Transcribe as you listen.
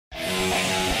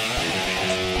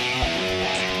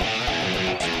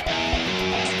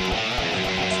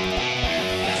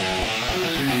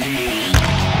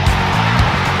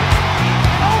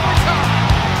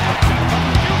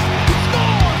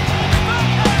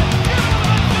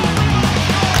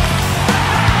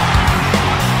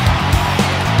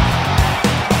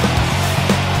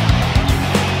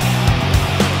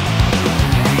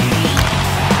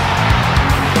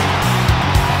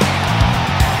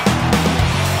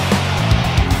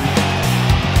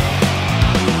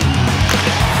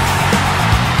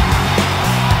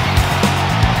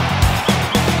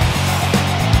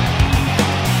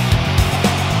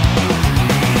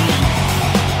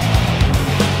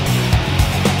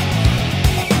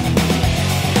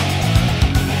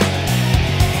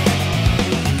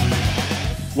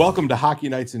Welcome to Hockey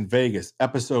Nights in Vegas,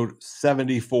 episode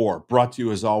 74, brought to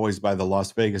you as always by the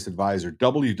Las Vegas Advisor,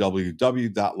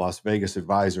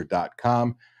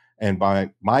 www.lasvegasadvisor.com, and by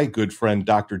my good friend,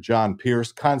 Dr. John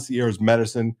Pierce, concierge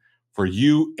medicine for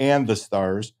you and the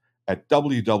stars at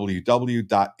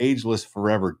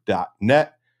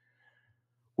www.agelessforever.net.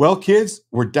 Well, kids,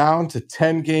 we're down to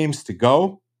 10 games to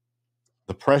go.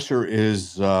 The pressure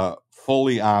is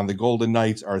fully on. The Golden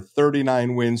Knights are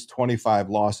 39 wins, 25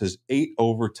 losses, 8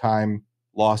 overtime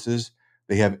losses.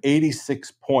 They have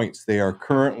 86 points. They are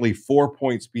currently 4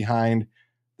 points behind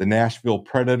the Nashville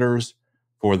Predators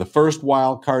for the first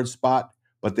wild card spot,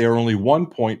 but they are only 1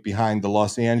 point behind the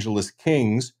Los Angeles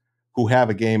Kings, who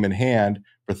have a game in hand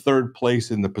for third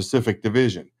place in the Pacific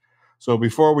Division. So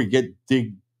before we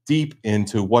dig deep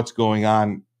into what's going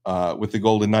on with the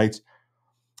Golden Knights,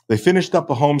 they finished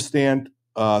up a homestand,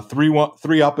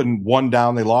 3 up and 1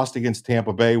 down. They lost against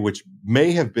Tampa Bay, which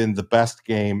may have been the best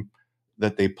game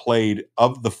that they played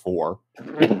of the 4.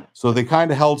 So they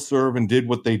kind of held serve and did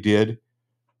what they did.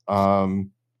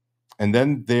 And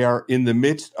then they are in the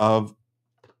midst of,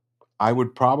 I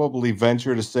would probably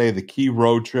venture to say, the key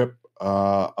road trip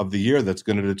of the year that's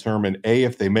going to determine A,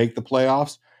 if they make the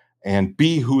playoffs, and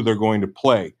B, who they're going to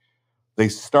play. They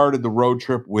started the road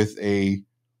trip with a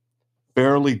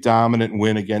fairly dominant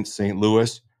win against St.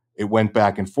 Louis. It went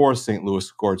back and forth. St. Louis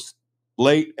scored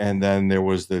late, and then there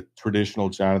was the traditional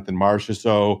Jonathan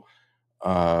Marchessault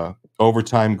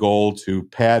overtime goal to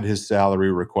pad his salary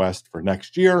request for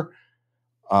next year.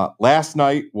 Last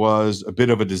night was a bit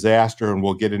of a disaster, and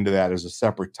we'll get into that as a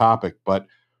separate topic. But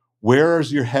where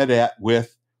is your head at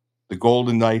with the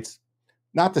Golden Knights?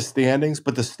 Not the standings,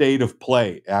 but the state of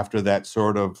play after that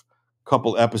sort of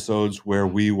couple episodes where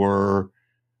we were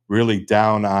really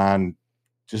down on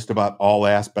just about all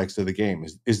aspects of the game.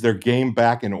 Is their game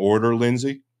back in order,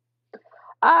 Lindsey?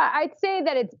 I'd say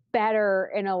that it's better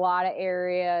in a lot of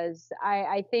areas.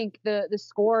 I think the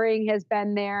scoring has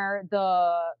been there.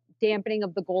 The dampening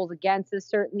of the goals against has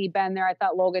certainly been there. I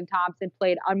thought Logan Thompson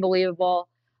played unbelievable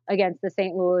against the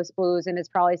St. Louis Blues and has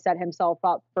probably set himself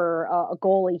up for a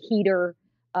goalie heater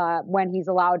when he's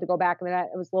allowed to go back in the net.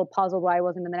 I was a little puzzled why he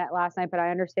wasn't in the net last night, but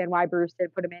I understand why Bruce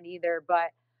didn't put him in either.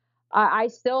 But I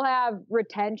still have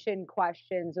retention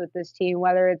questions with this team,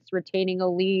 whether it's retaining a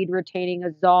lead, retaining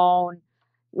a zone,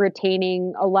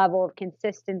 retaining a level of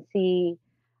consistency.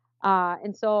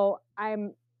 And so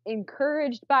I'm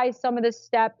encouraged by some of the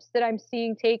steps that I'm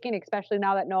seeing taken, especially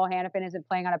now that Noah Hanifin isn't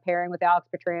playing on a pairing with Alex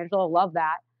Pietrangelo. Love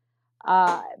that.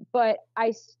 But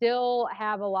I still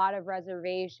have a lot of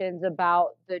reservations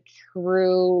about the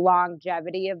true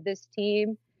longevity of this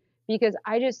team, because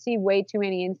I just see way too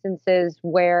many instances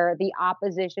where the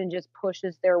opposition just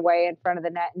pushes their way in front of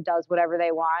the net and does whatever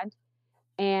they want.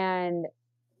 And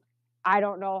I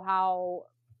don't know how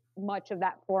much of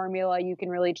that formula you can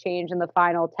really change in the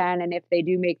final 10. And if they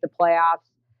do make the playoffs,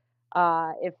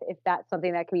 if that's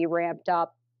something that can be ramped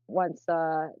up once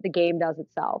the game does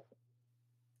itself.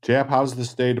 Jap, how's the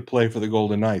state of play for the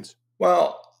Golden Knights?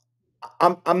 Well,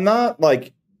 I'm not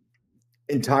like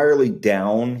entirely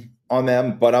down on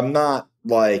them, but I'm not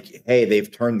like, hey,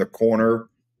 they've turned the corner,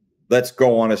 let's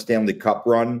go on a Stanley Cup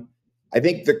run. I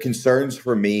think the concerns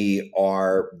for me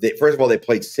are that, first of all, they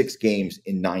played 6 games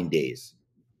in 9 days,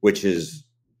 which is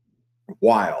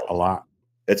wild. A lot.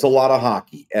 It's a lot of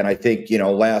hockey. And I think,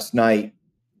 last night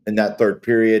in that third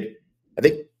period, I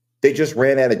think they just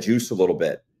ran out of juice a little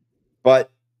bit.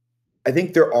 But I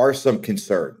think there are some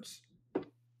concerns.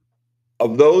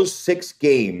 Of those 6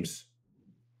 games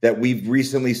that we've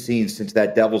recently seen since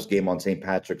that Devils game on St.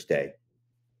 Patrick's Day,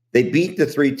 they beat the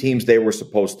 3 teams they were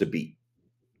supposed to beat.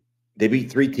 They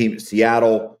beat 3 teams,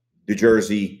 Seattle, New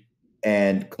Jersey,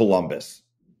 and Columbus.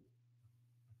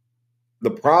 The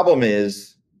problem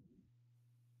is,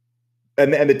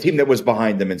 and the team that was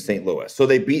behind them in St. Louis. So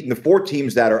they've beaten the 4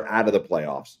 teams that are out of the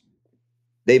playoffs.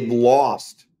 They've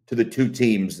lost to the 2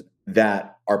 teams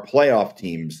that are playoff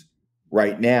teams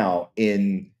right now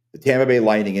in the Tampa Bay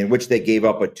Lightning, in which they gave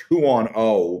up a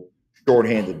 2-on-0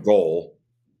 shorthanded goal.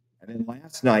 And then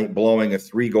last night, blowing a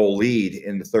 3-goal lead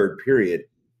in the third period.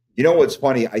 You know what's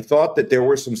funny? I thought that there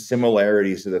were some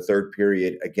similarities to the third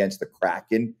period against the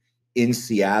Kraken in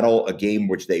Seattle, a game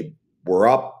which they were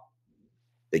up.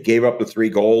 They gave up the 3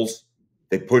 goals.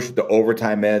 They pushed to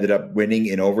overtime and ended up winning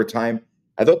in overtime.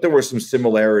 I thought there were some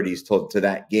similarities to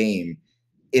that game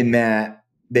in that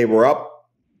they were up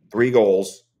 3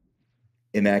 goals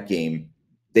in that game.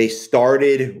 They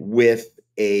started with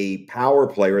a power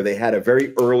play, or they had a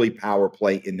very early power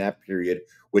play in that period,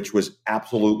 which was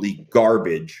absolutely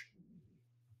garbage.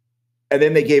 And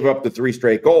then they gave up the 3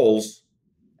 straight goals.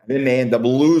 And then they end up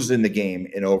losing the game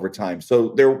in overtime. So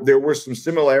there were some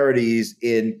similarities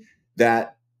in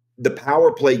that the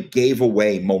power play gave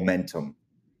away momentum,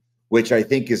 which I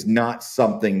think is not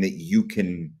something that you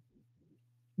can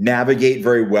navigate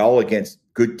very well against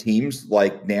good teams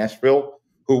like Nashville,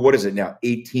 who, what is it now,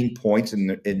 18 points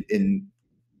in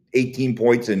 18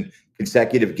 points in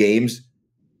consecutive games,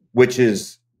 which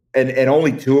is, and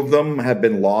only 2 of them have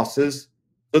been losses.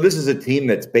 So this is a team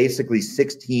that's basically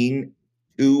 16-2-0,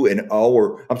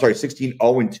 or I'm sorry,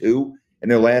 16-0-2 in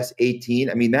their last 18.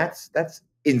 I mean, that's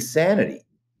insanity.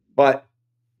 But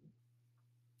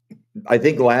I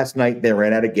think last night they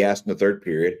ran out of gas in the third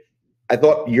period. I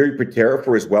thought Yuri Patera,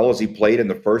 for as well as he played in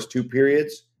the first 2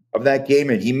 periods of that game,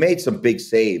 and he made some big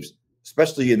saves,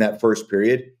 especially in that first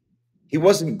period. He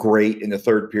wasn't great in the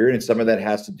third period, and some of that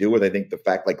has to do with, I think, the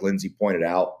fact, like Lindsey pointed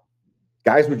out,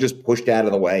 guys were just pushed out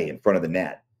of the way in front of the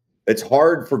net. It's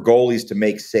hard for goalies to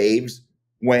make saves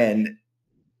when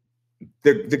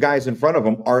the guys in front of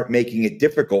them aren't making it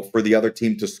difficult for the other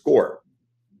team to score.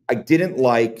 I didn't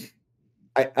like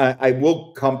 – I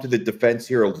will come to the defense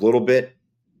here a little bit,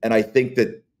 and I think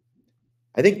the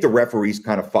referees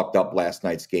kind of fucked up last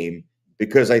night's game,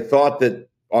 because I thought that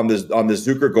on the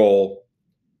Zucker goal,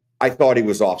 I thought he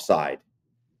was offside.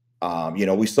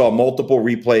 We saw multiple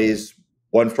replays,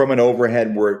 one from an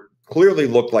overhead where it clearly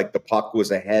looked like the puck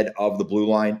was ahead of the blue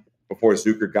line before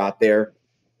Zucker got there.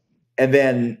 And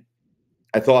then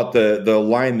I thought the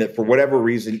line that, for whatever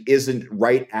reason, isn't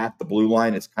right at the blue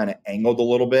line, it's kind of angled a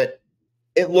little bit.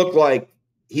 It looked like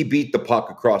he beat the puck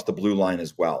across the blue line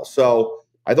as well. So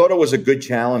I thought it was a good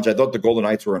challenge. I thought the Golden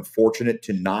Knights were unfortunate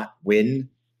to not win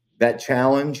that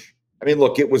challenge. I mean,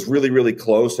 look, it was really, really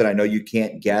close, and I know you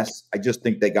can't guess. I just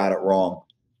think they got it wrong.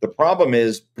 The problem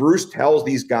is Bruce tells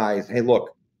these guys, hey,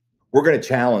 look, we're going to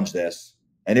challenge this.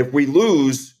 And if we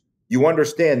lose, you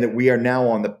understand that we are now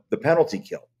on the penalty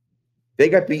kill. They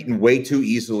got beaten way too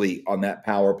easily on that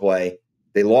power play.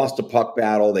 They lost a puck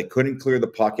battle. They couldn't clear the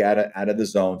puck out of the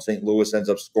zone. St. Louis ends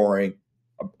up scoring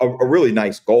a really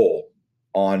nice goal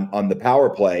on the power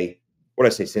play. What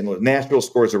did I say? St. Louis. Nashville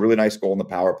scores a really nice goal on the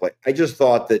power play. I just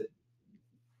thought that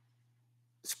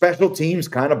special teams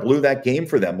kind of blew that game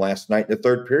for them last night in the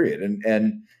third period.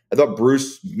 And I thought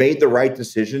Bruce made the right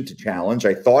decision to challenge.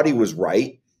 I thought he was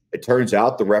right. It turns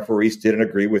out the referees didn't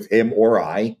agree with him or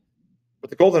I. But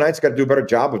the Golden Knights got to do a better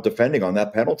job of defending on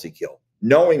that penalty kill.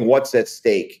 Knowing what's at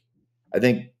stake, I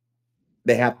think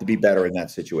they have to be better in that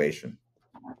situation.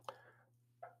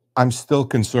 I'm still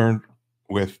concerned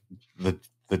with the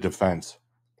defense.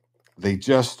 They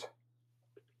just...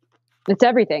 It's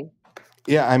everything.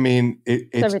 Yeah, I mean,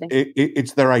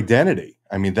 it's their identity.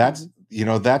 I mean, that's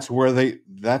where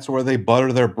they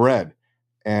butter their bread.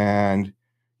 And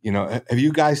have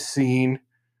you guys seen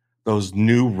those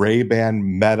new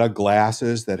Ray-Ban Meta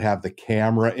glasses that have the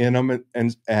camera in them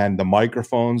and the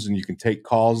microphones, and you can take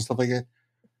calls and stuff like that?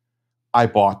 I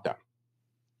bought them.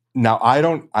 Now I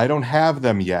don't have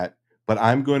them yet, but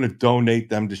I'm going to donate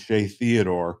them to Shea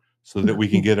Theodore so that we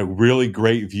can get a really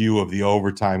great view of the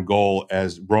overtime goal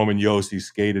as Roman Josi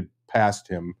skated past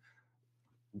him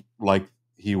like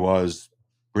he was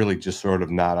really just sort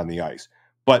of not on the ice.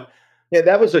 But yeah,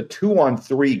 that was a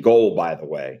 2-on-3 goal, by the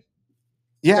way.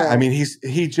 Yeah, I mean, they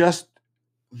were just,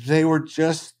 they were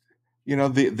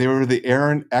the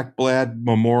Aaron Ekblad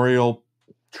Memorial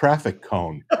traffic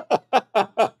cone.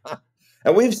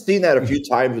 And we've seen that a few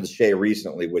times with Shea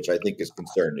recently, which I think is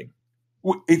concerning.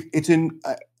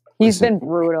 He's been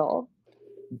brutal.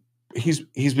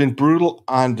 He's been brutal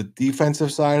on the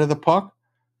defensive side of the puck,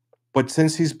 but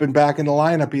since he's been back in the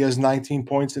lineup, he has 19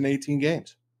 points in 18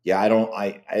 games. Yeah,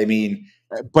 I mean,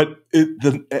 but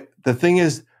the thing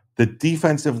is, the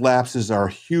defensive lapses are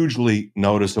hugely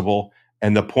noticeable,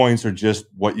 and the points are just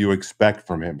what you expect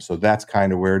from him. So that's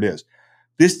kind of where it is.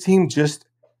 This team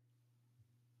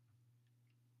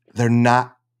they're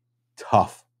not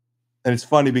tough. And it's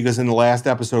funny because in the last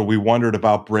episode, we wondered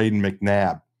about Braden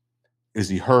McNabb. Is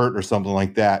he hurt or something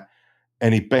like that?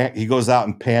 And he goes out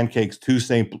and pancakes 2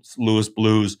 St. Louis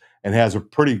Blues and has a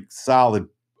pretty solid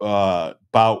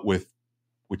bout with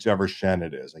whichever Shen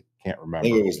it is. I can't remember. I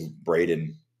think it was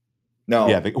Braden. No.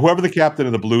 Yeah, whoever the captain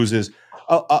of the Blues is,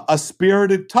 a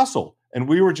spirited tussle. And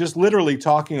we were just literally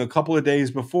talking a couple of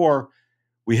days before,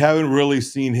 we haven't really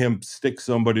seen him stick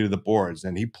somebody to the boards.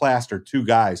 And he plastered 2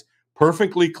 guys.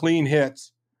 Perfectly clean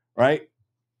hits, right?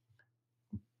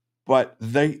 But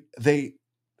they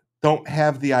don't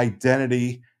have the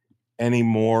identity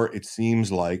anymore, it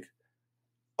seems like,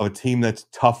 of a team that's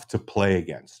tough to play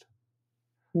against.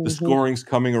 Mm-hmm. The scoring's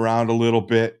coming around a little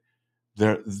bit.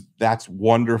 That's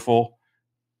wonderful.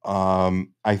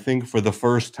 I think for the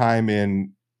first time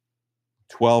in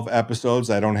 12 episodes,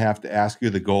 I don't have to ask you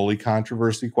the goalie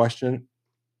controversy question.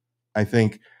 I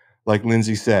think, like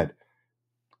Lindsey said,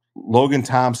 Logan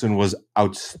Thompson was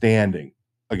outstanding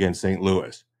against St.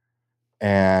 Louis.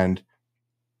 And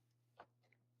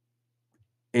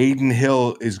Aiden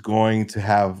Hill is going to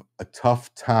have a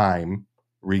tough time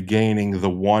regaining the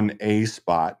 1A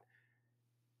spot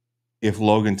if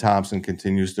Logan Thompson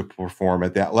continues to perform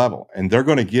at that level. And they're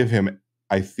going to give him,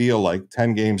 I feel like,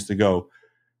 10 games to go,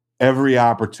 every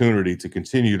opportunity to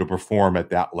continue to perform at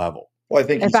that level. Well, I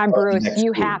think if I'm Bruce,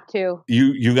 you have to.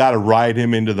 You got to ride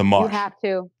him into the mush. You have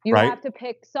to. You right? have to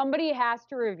pick. Somebody has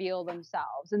to reveal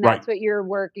themselves, and that's what you're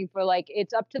working for. Like,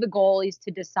 it's up to the goalies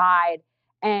to decide.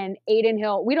 And Aiden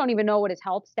Hill, we don't even know what his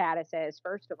health status is.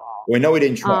 First of all, we know he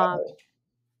didn't travel.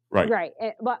 Right.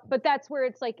 But that's where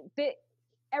it's like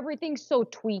everything's so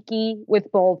tweaky with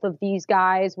both of these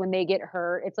guys when they get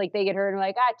hurt. It's like they get hurt and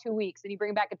like, 2 weeks. And you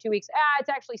bring it back in 2 weeks. It's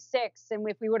actually 6. And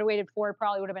if we would have waited 4, it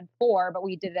probably would have been 4, but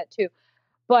we did that too.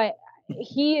 But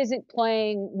he isn't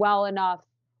playing well enough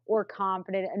or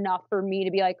confident enough for me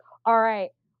to be like, all right,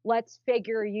 let's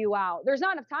figure you out. There's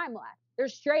not enough time left.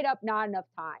 There's straight up not enough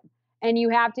time. And you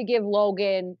have to give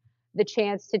Logan the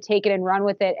chance to take it and run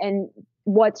with it. And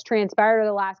what's transpired over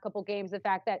the last couple games, the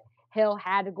fact that Hill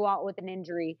had to go out with an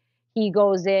injury. He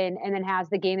goes in and then has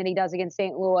the game that he does against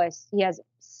St. Louis. He has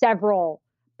several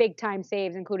big-time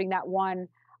saves, including that one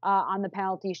on the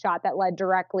penalty shot that led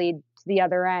directly to the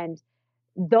other end.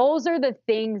 Those are the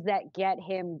things that get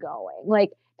him going.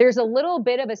 Like, there's a little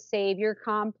bit of a savior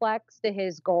complex to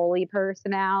his goalie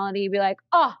personality. Be like,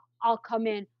 I'll come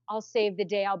in. I'll save the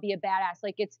day. I'll be a badass.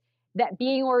 Like, it's that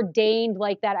being ordained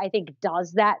like that, I think,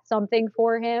 does that something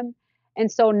for him.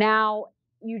 And so now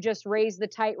you just raise the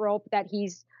tightrope that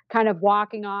he's kind of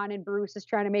walking on, and Bruce is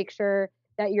trying to make sure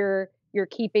that you're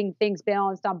keeping things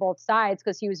balanced on both sides,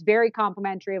 because he was very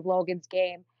complimentary of Logan's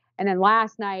game. And then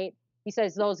last night, he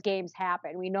says those games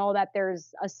happen. We know that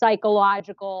there's a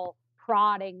psychological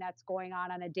prodding that's going on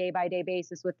a day-by-day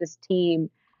basis with this team.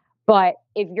 But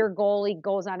if your goalie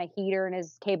goes on a heater and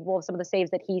is capable of some of the saves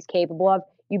that he's capable of,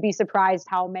 you'd be surprised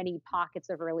how many pockets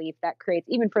of relief that creates,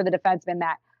 even for the defensemen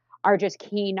that are just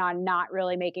keen on not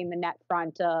really making the net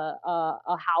front a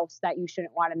house that you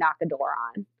shouldn't want to knock a door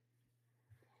on.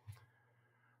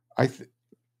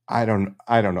 I don't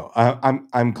know.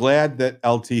 I'm glad that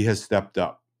LT has stepped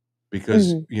up,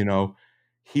 because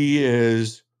he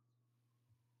is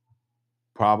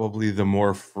probably the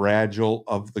more fragile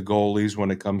of the goalies when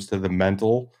it comes to the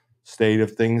mental state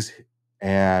of things.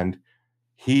 And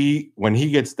when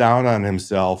he gets down on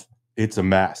himself, it's a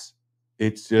mess.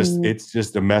 It's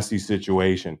just a messy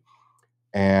situation.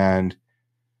 And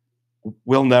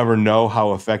we'll never know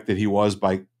how affected he was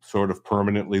by sort of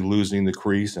permanently losing the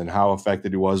crease, and how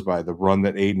affected he was by the run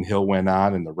that Aiden Hill went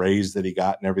on and the raise that he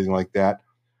got and everything like that.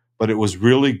 But it was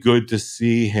really good to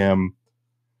see him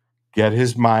get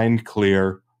his mind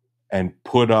clear and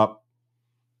put up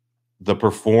the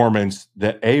performance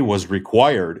that was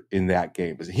required in that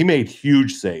game. He made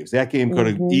huge saves. That game could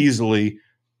have easily,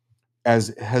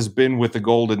 as has been with the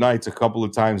Golden Knights a couple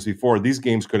of times before, these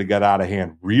games could have got out of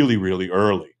hand really, really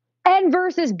early. And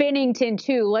versus Binnington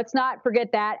too. Let's not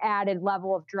forget that added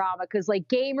level of drama, because like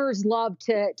gamers love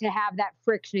to have that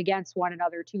friction against one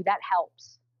another too. That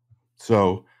helps.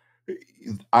 So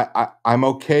I'm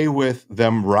okay with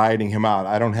them riding him out.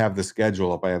 I don't have the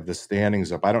schedule up. I have the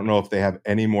standings up. I don't know if they have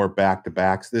any more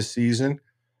back-to-backs this season,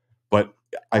 but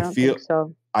I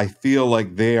feel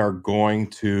like they are going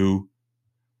to,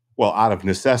 well, out of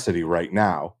necessity right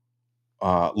now,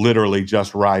 literally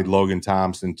just ride Logan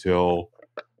Thompson till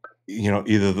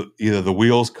either the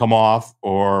wheels come off,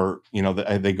 or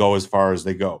they go as far as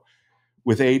they go.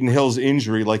 With Aiden Hill's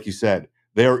injury, like you said,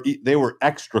 they were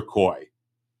extra coy.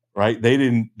 Right? They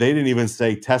didn't even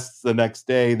say tests the next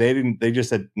day. They just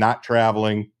said not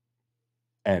traveling.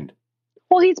 End.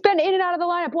 Well, he's been in and out of the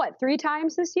lineup, 3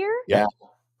 times this year? Yeah.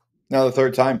 No, the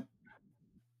 3rd time.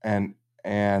 And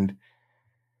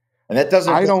that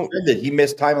doesn't that he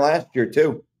missed time last year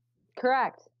too.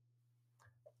 Correct.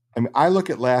 I mean, I look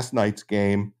at last night's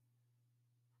game,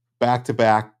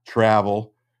 back-to-back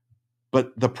travel,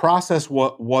 but the process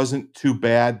wasn't too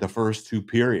bad the first 2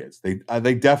 periods. They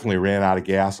definitely ran out of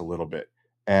gas a little bit.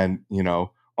 And,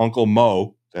 Uncle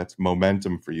Mo, that's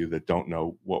momentum for you that don't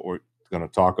know what we're going to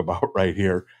talk about right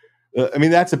here. I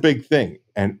mean, that's a big thing.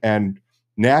 And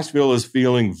Nashville is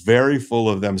feeling very full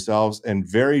of themselves, and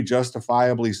very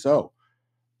justifiably so.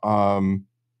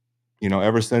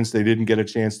 Ever since they didn't get a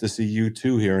chance to see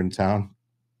U2 here in town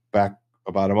back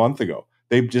about a month ago,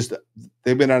 they've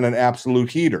been on an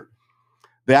absolute heater.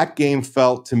 that game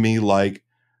felt to me like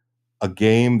a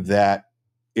game that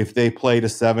if they played a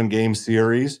 7-game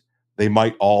series, they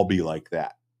might all be like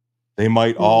that. They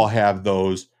might all have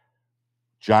those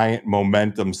giant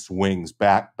momentum swings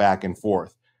back and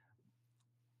forth.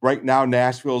 Right now,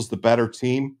 Nashville's the better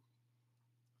team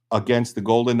against the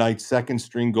Golden Knights'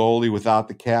 second-string goalie without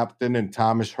the captain and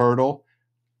Thomas Hertl.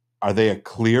 Are they a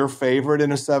clear favorite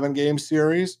in a 7-game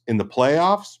series in the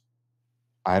playoffs?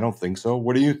 I don't think so.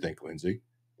 What do you think, Lindsey?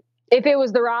 If it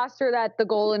was the roster that the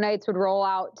Golden Knights would roll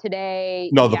out today,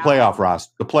 no, the playoff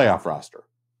roster. The playoff roster,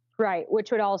 right?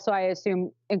 Which would also, I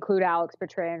assume, include Alex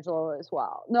Pietrangelo as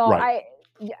well. No, right.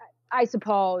 I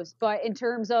suppose, but in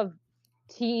terms of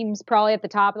teams probably at the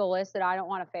top of the list that I don't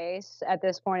want to face at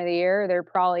this point of the year, they're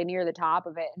probably near the top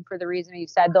of it. And for the reason you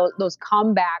said, those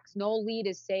comebacks, no lead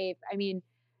is safe. I mean,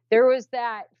 there was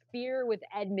that fear with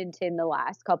Edmonton the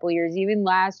last couple of years, even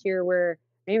last year where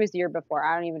maybe it was the year before,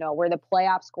 I don't even know, where the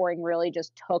playoff scoring really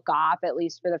just took off, at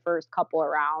least for the first couple of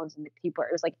rounds. And the people,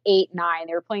 it was like 8-9.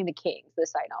 They were playing the Kings,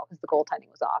 this I know, because the goaltending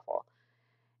was awful.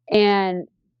 And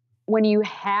when you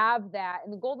have that,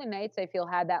 and the Golden Knights, I feel,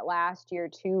 had that last year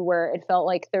too, where it felt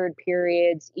like third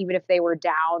periods, even if they were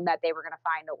down, that they were going to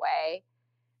find a way.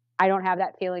 I don't have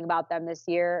that feeling about them this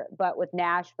year, but with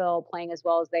Nashville playing as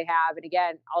well as they have, and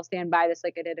again, I'll stand by this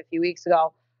like I did a few weeks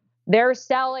ago, they're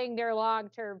selling their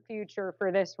long-term future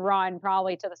for this run,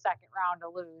 probably to the second round to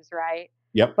lose, right?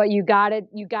 Yep. But you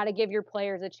gotta give your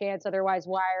players a chance. Otherwise,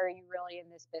 why are you really in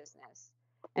this business?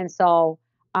 And so,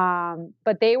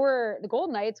 but the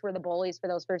Golden Knights were the bullies for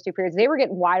those first two periods. They were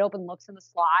getting wide open looks in the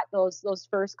slot. Those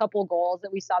first couple of goals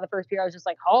that we saw the first period, I was just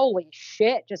like, holy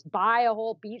shit, just buy a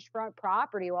whole beachfront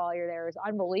property while you're there. It was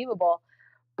unbelievable.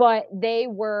 But they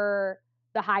were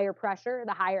the higher pressure,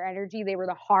 the higher energy. They were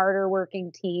the harder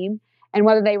working team. And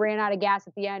whether they ran out of gas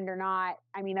at the end or not,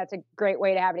 I mean, that's a great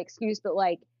way to have an excuse, but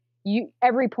like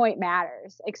every point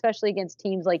matters, especially against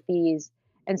teams like these.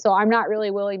 And so I'm not really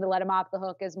willing to let them off the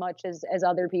hook as much as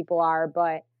other people are.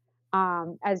 But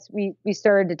as we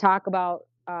started to talk about,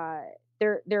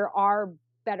 there are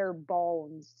better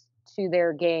bones to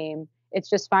their game. It's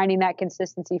just finding that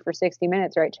consistency for 60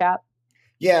 minutes, right, Chap?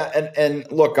 Yeah,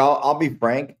 and look, I'll be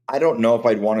frank. I don't know if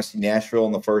I'd want to see Nashville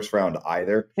in the first round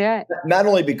either. Yeah. Not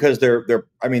only because they're.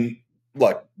 I mean,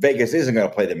 look, Vegas isn't going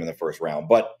to play them in the first round,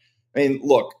 but I mean,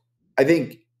 look, I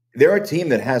think they're a team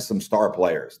that has some star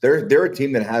players. They're a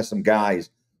team that has some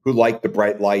guys who like the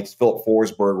bright lights. Philip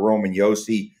Forsberg, Roman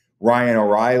Josi, Ryan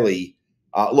O'Reilly.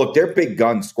 Look, their big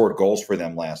guns scored goals for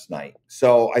them last night.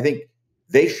 So I think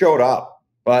they showed up.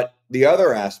 But the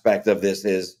other aspect of this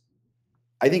is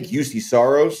I think UC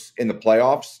Saros in the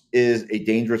playoffs is a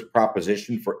dangerous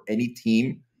proposition for any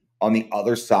team on the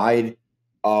other side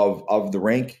of the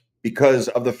rink because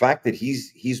of the fact that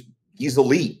he's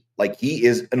elite. Like, he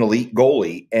is an elite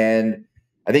goalie. And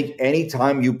I think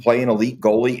anytime you play an elite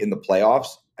goalie in the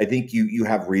playoffs, I think you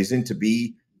have reason to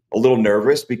be a little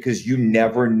nervous because you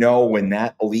never know when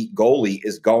that elite goalie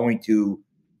is going to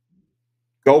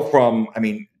go from, I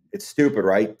mean, it's stupid,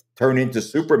 right? Turn into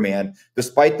Superman,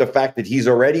 despite the fact that he's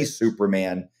already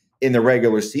Superman in the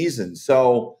regular season.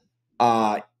 So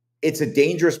it's a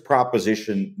dangerous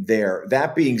proposition there.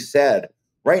 That being said,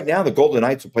 right now the Golden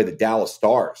Knights will play the Dallas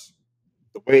Stars.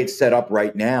 The way it's set up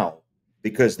right now,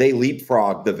 because they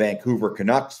leapfrogged the Vancouver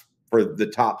Canucks for the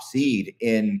top seed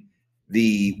in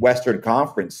the Western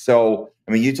Conference. So,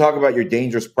 I mean, you talk about your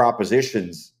dangerous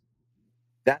propositions.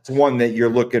 That's one that you're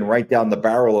looking right down the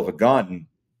barrel of a gun,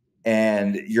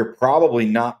 and you're probably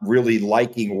not really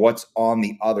liking what's on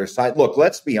the other side. Look,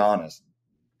 let's be honest.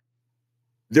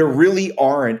 There really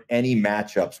aren't any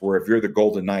matchups where if you're the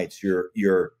Golden Knights,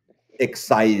 you're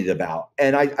excited about.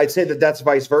 And I'd say that that's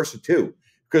vice versa too.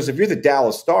 Because if you're the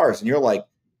Dallas Stars and you're like,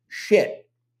 shit,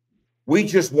 we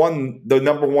just won the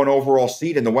number 1 overall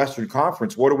seed in the Western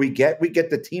Conference. What do we get? We get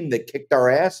the team that kicked our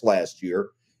ass last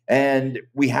year, and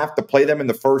we have to play them in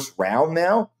the first round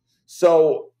now.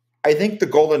 So I think the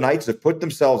Golden Knights have put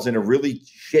themselves in a really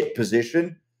shit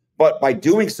position. But by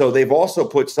doing so, they've also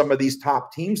put some of these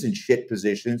top teams in shit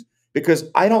positions,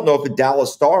 because I don't know if the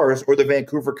Dallas Stars or the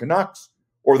Vancouver Canucks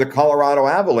or the Colorado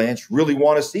Avalanche really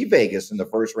want to see Vegas in the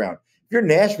first round. If you're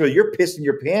Nashville, you're pissing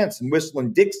your pants and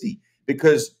whistling Dixie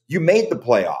because you made the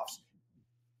playoffs.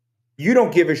 You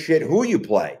don't give a shit who you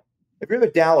play. If you're the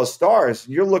Dallas Stars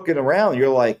and you're looking around, you're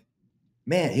like,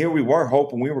 man, here we were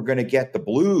hoping we were going to get the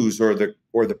Blues or the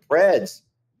Preds.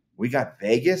 We got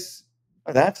Vegas?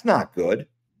 Oh, that's not good.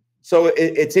 So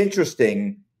it's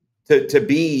interesting to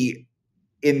be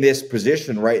in this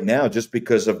position right now just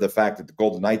because of the fact that the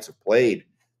Golden Knights have played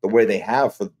the way they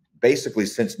have for basically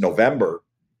since November.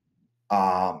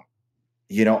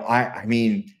 I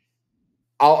mean,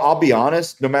 I'll be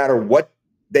honest. No matter what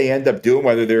they end up doing,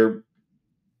 whether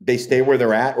they stay where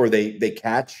they're at or they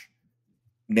catch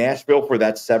Nashville for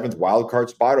that 7th wild card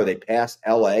spot or they pass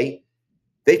LA,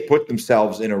 they put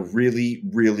themselves in a really,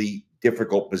 really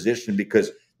difficult position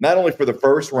because not only for the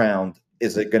first round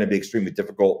is it going to be extremely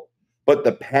difficult, but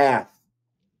the path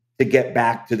to get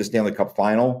back to the Stanley Cup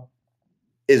final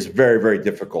is very, very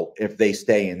difficult if they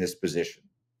stay in this position.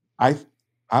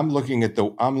 I'm looking at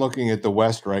the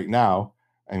West right now,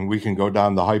 and we can go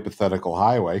down the hypothetical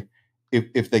highway.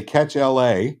 If they catch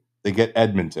LA, they get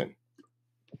Edmonton.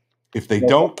 If they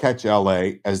don't catch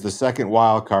LA as the 2nd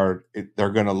wild card,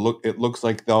 it looks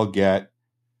like they'll get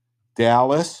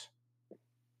Dallas,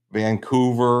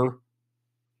 Vancouver,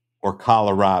 or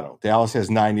Colorado. Dallas has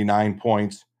 99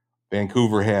 points.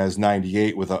 Vancouver has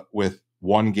 98 with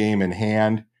 1 game in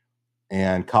hand,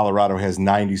 and Colorado has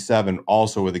 97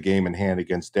 also with a game in hand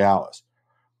against Dallas.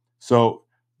 So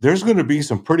there's going to be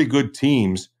some pretty good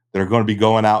teams that are going to be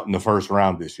going out in the first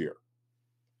round this year.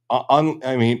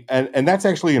 And that's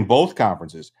actually in both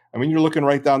conferences. I mean, you're looking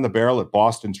right down the barrel at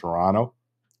Boston, Toronto,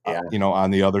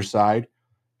 on the other side.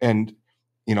 And,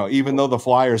 even though the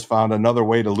Flyers found another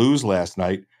way to lose last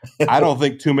night, I don't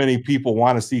think too many people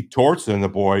want to see Torts and the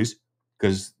boys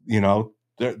because,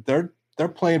 they're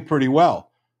playing pretty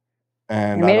well.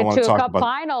 And they made I don't it want to to a talk cup about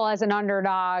final as an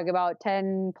underdog about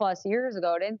 10 plus years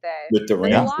ago, didn't they? With the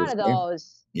There's a lot of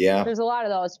those. Yeah. There's a lot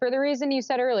of those. For the reason you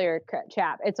said earlier,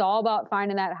 Chap, it's all about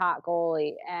finding that hot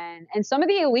goalie. And some of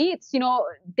the elites,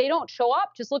 they don't show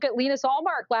up. Just look at Linus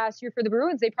Ullmark last year for the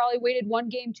Bruins. They probably waited 1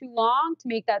 game too long to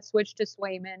make that switch to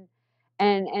Swayman.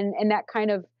 And that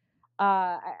kind of,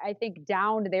 I think,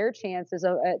 downed their chances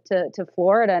to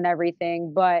Florida and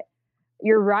everything. But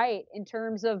you're right in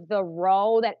terms of the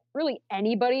row that really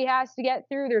anybody has to get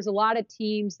through. There's a lot of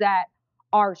teams that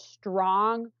are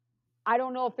strong. I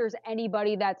don't know if there's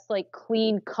anybody that's like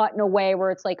clean cut in a way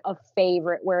where it's like a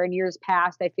favorite, where in years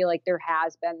past, I feel like there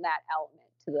has been that element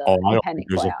to the I don't pending think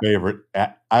there's playoff. a favorite.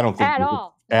 I don't think At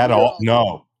all. At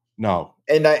all. No.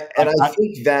 And I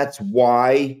think that's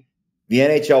why the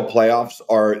NHL playoffs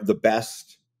are the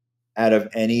best out of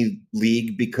any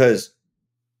league, because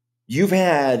you've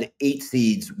had 8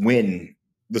 seeds win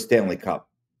the Stanley Cup.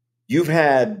 You've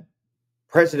had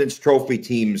President's Trophy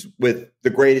teams with the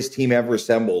greatest team ever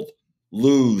assembled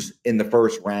lose in the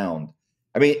first round.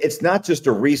 I mean, it's not just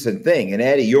a recent thing. And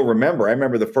Eddie, you'll remember, I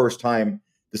remember the first time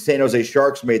the San Jose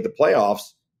Sharks made the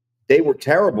playoffs, they were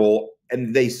terrible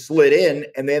and they slid in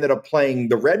and they ended up playing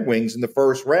the Red Wings in the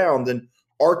first round. And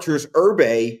Archer's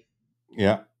Urbe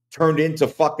turned into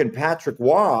fucking Patrick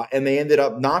Waugh, and they ended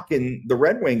up knocking the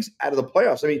Red Wings out of the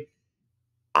playoffs. I mean,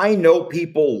 I know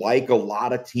people like a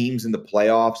lot of teams in the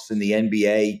playoffs in the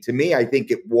NBA. To me, I think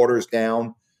it waters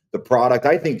down the product.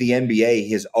 I think the NBA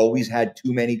has always had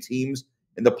too many teams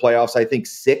in the playoffs. I think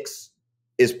 6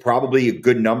 is probably a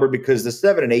good number because the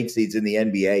 7 and 8 seeds in the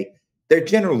NBA, they're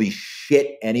generally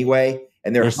shit anyway.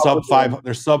 And they're sub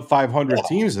 500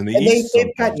 teams in the East.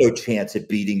 They've got no chance at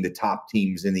beating the top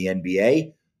teams in the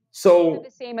NBA. So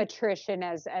the same attrition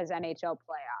as NHL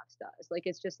playoffs does. Like,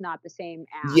 it's just not the same.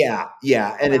 Yeah.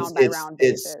 And it's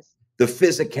the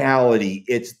physicality.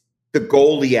 It's the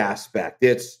goalie aspect.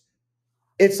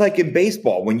 It's like in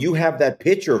baseball when you have that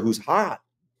pitcher who's hot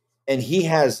and he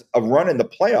has a run in the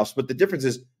playoffs. But the difference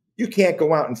is you can't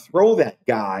go out and throw that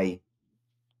guy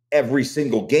every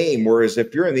single game. Whereas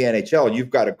if you're in the NHL, you've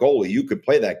got a goalie. You could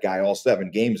play that guy all 7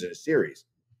 games in a series.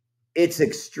 It's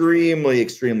extremely,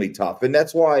 extremely tough. And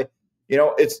that's why,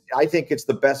 I think it's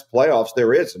the best playoffs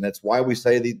there is. And that's why we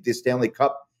say the Stanley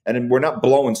Cup, and we're not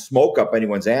blowing smoke up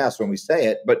anyone's ass when we say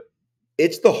it, but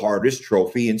it's the hardest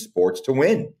trophy in sports to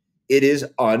win. It is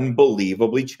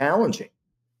unbelievably challenging.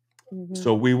 Mm-hmm.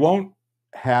 So we won't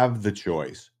have the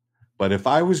choice. But if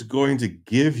I was going to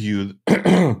give you,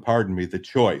 pardon me, the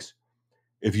choice,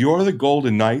 if you're the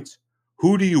Golden Knights,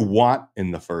 who do you want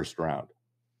in the first round?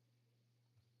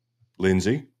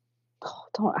 Lindsey?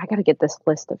 I got to get this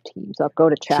list of teams. I'll go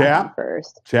to Chap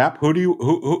first. Chap,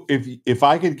 who if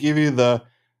I could give you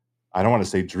I don't want to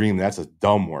say dream, that's a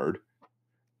dumb word,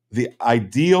 the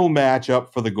ideal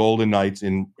matchup for the Golden Knights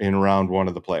in round 1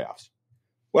 of the playoffs?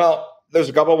 Well, there's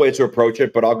a couple of ways to approach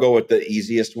it, but I'll go with the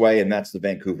easiest way, and that's the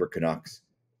Vancouver Canucks.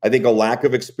 I think a lack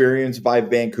of experience by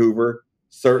Vancouver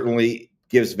certainly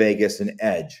gives Vegas an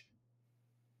edge.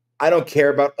 I don't care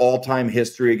about all-time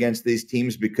history against these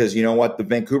teams because you know what? The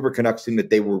Vancouver Canucks team that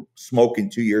they were smoking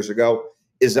 2 years ago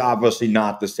is obviously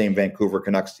not the same Vancouver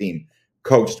Canucks team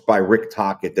coached by Rick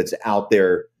Tocchet that's out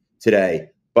there today.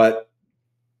 But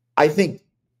I think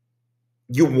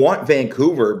you want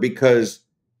Vancouver because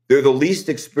They're the least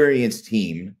experienced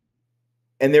team,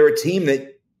 and they're a team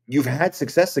that you've had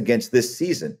success against this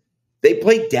season. They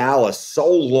played Dallas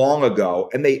so long ago,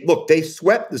 and they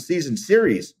swept the season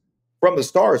series from the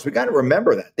Stars. We got to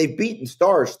remember that. They've beaten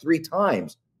Stars 3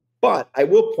 times. But I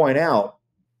will point out,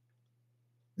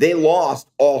 they lost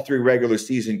all 3 regular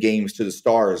season games to the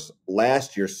Stars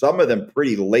last year, some of them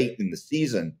pretty late in the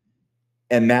season,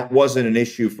 and that wasn't an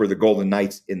issue for the Golden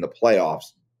Knights in the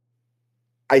playoffs.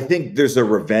 I think there's a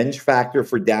revenge factor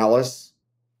for Dallas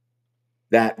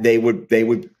that they would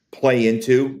play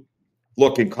into.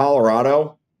 Look, in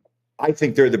Colorado, I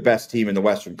think they're the best team in the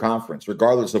Western Conference,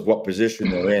 regardless of what position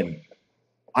they're in.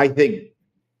 I think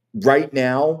right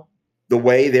now, the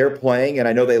way they're playing, and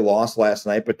I know they lost last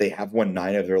night, but they have won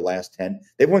 9 of their last 10.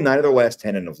 They've won 9 of their last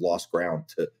 10 and have lost ground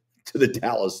to the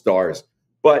Dallas Stars.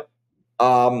 But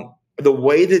the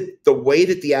way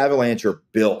that the Avalanche are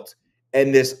built,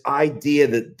 and this idea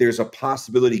that there's a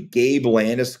possibility Gabe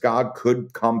Landeskog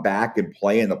could come back and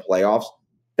play in the playoffs,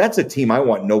 that's a team I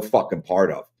want no fucking part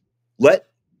of.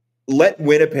 Let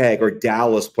Winnipeg or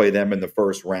Dallas play them in the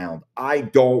first round. I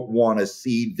don't want to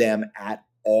see them at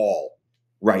all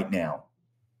right now.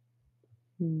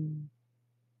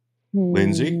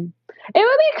 Lindsey? It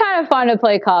would be kind of fun to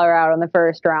play Colorado in the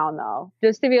first round, though.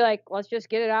 Just to be like, let's just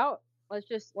get it out. Let's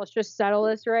just settle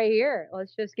this right here.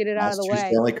 Let's just get it out of the way.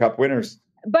 Stanley Cup winners.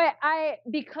 But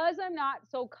because I'm not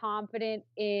so confident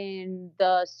in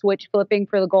the switch flipping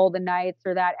for the Golden Knights,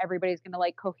 or that everybody's going to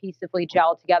like cohesively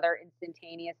gel together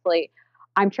instantaneously,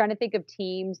 I'm trying to think of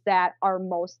teams that are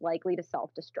most likely to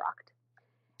self-destruct.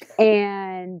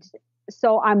 And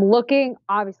so I'm looking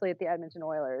obviously at the Edmonton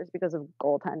Oilers because of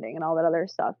goaltending and all that other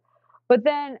stuff. But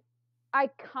then I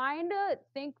kind of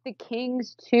think the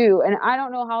Kings too, and I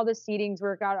don't know how the seedings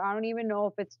work out. I don't even know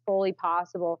if it's fully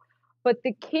possible. But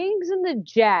the Kings and the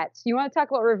Jets, you want to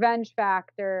talk about revenge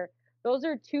factor, those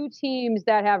are 2 teams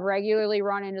that have regularly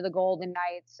run into the Golden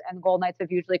Knights, and the Golden Knights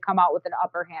have usually come out with an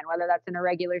upper hand, whether that's in a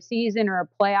regular season or a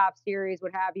playoff series,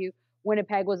 what have you.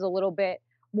 Winnipeg was a little bit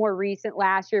more recent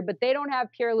last year, but they don't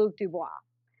have Pierre-Luc Dubois.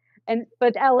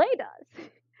 But LA does.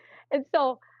 And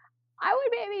so I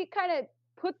would maybe kind of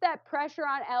put that pressure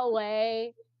on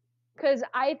LA, because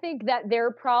I think that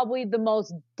they're probably the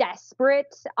most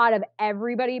desperate out of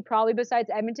everybody, probably besides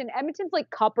Edmonton. Edmonton's like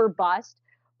cup or bust.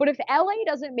 But if LA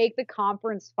doesn't make the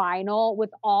conference final with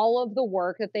all of the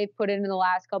work that they've put in the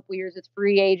last couple of years, it's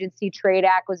free agency, trade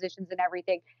acquisitions, and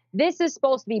everything, this is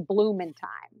supposed to be blooming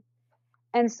time.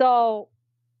 And so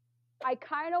I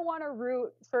kind of want to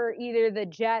root for either the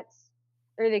Jets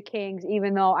or the Kings,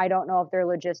 even though I don't know if they're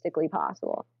logistically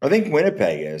possible. I think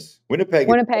Winnipeg is. Winnipeg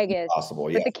is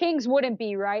possible, yeah. But the Kings wouldn't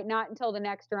be, right? Not until the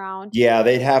next round. Yeah,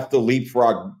 they'd have to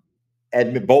leapfrog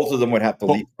Edmonton. Both of them would have to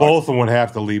leapfrog. Both of them would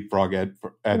have to leapfrog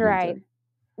Edmonton.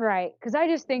 Right. Because I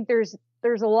just think there's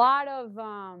a lot of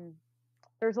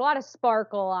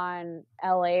sparkle on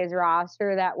LA's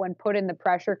roster that, when put in the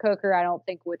pressure cooker, I don't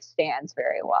think withstands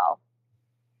very well.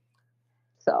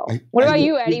 So, what about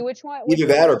you, Eddie? Which one? Either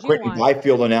that or Quentin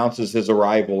Byfield announces his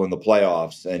arrival in the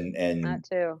playoffs, and that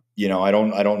too. I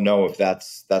don't know if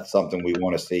that's something we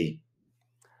want to see.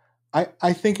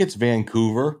 I think it's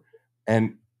Vancouver,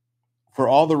 and for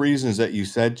all the reasons that you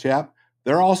said, Chap,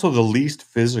 they're also the least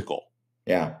physical.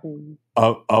 Yeah.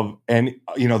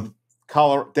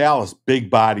 Dallas,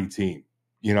 big body team.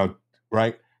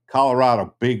 Right?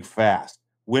 Colorado, big fast.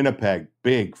 Winnipeg,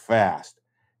 big fast.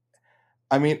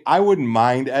 I mean, I wouldn't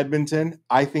mind Edmonton.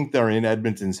 I think they're in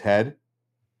Edmonton's head.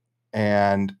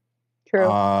 And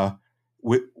true.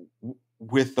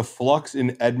 With the flux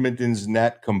in Edmonton's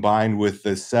net combined with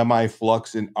the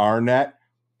semi-flux in our net,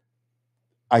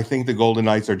 I think the Golden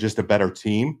Knights are just a better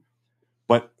team.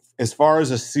 But as far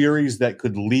as a series that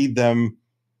could lead them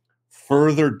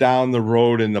further down the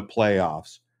road in the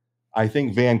playoffs, I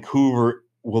think Vancouver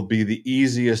would be the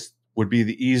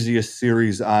easiest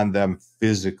series on them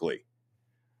physically.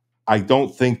 I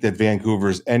don't think that Vancouver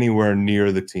is anywhere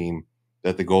near the team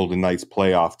that the Golden Knights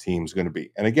playoff team is going to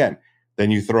be. And again, then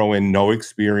you throw in no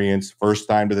experience, first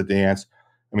time to the dance.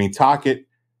 I mean, Tocchet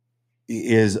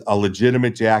is a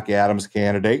legitimate Jack Adams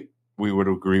candidate. We would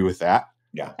agree with that.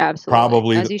 Yeah,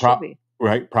 absolutely.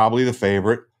 Probably the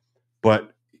favorite.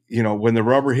 But, when the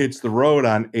rubber hits the road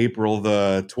on April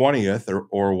the 20th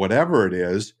or whatever it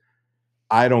is,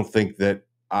 I think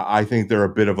they're a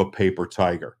bit of a paper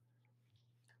tiger.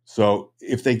 So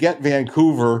if they get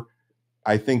Vancouver,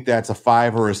 I think that's a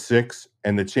 5 or a 6,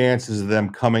 and the chances of them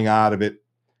coming out of it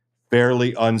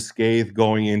fairly unscathed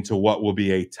going into what will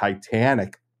be a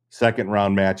titanic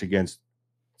second-round match against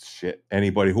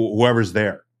anybody, whoever's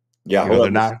there. Yeah,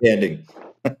 they're not standing.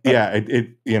 Yeah,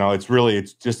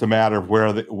 it's just a matter of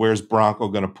where's Bronco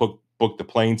going to book the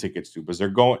plane tickets to, because they're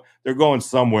going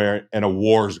somewhere, and a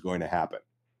war is going to happen.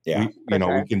 Yeah,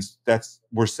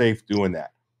 we're safe doing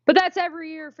that. But that's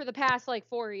every year for the past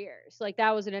 4 years.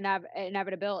 That was an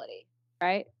inevitability,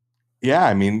 right? Yeah,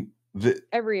 I mean,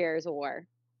 every year is a war.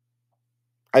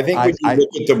 I think when you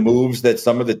look at the moves that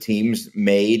some of the teams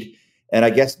made, and I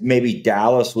guess maybe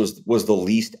Dallas was the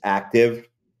least active,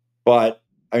 but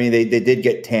I mean they did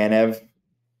get Tanev.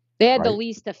 They had the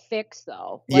least to fix,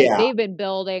 though. They've been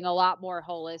building a lot more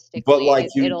holistically. But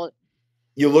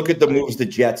you look at the moves the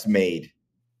Jets made.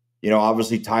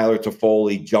 Obviously Tyler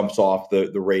Toffoli jumps off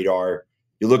the radar.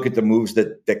 You look at the moves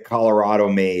that Colorado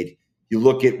made. You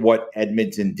look at what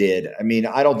Edmonton did. I mean,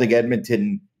 I don't think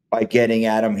Edmonton, by getting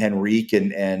Adam Henrique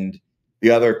and the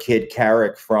other kid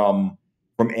Carrick from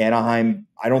Anaheim,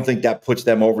 I don't think that puts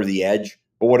them over the edge.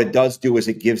 But what it does do is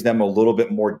it gives them a little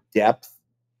bit more depth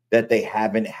that they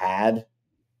haven't had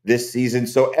this season.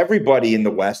 So everybody in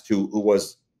the West who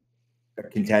was a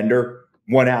contender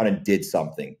went out and did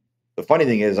something. The funny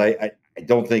thing is I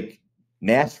don't think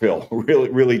Nashville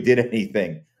really did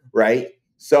anything, right?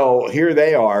 So here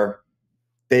they are.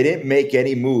 They didn't make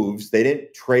any moves. They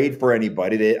didn't trade for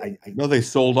anybody. They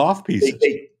sold off pieces.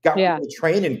 They got rid of the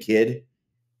training kid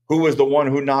who was the one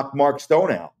who knocked Mark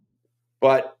Stone out.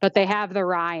 But they have the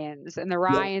Ryans, and the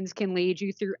Ryans can lead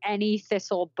you through any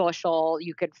thistle bushel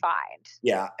you could find.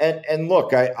 Yeah, and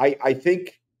look, I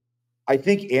think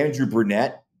Andrew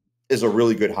Brunette is a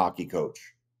really good hockey coach.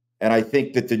 And I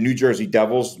think that the New Jersey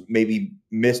Devils maybe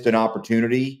missed an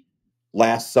opportunity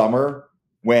last summer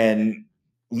when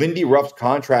Lindy Ruff's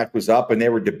contract was up and they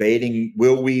were debating,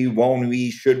 will we, won't we,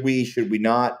 should we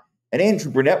not? And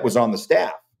Andrew Brunette was on the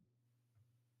staff.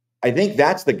 I think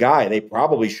that's the guy they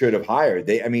probably should have hired.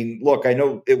 Look, I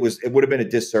know it would have been a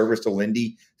disservice to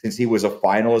Lindy since he was a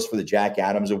finalist for the Jack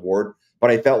Adams Award,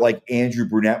 but I felt like Andrew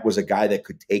Brunette was a guy that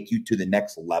could take you to the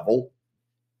next level.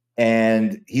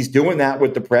 And he's doing that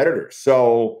with the Predators.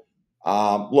 So,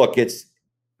 look, it's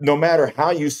no matter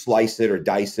how you slice it or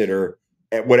dice it or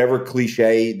whatever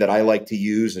cliche that I like to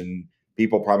use, and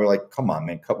people probably like, come on,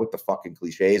 man, cut with the fucking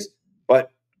cliches.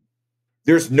 But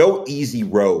there's no easy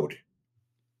road,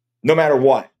 no matter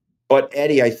what. But,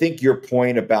 Eddie, I think your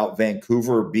point about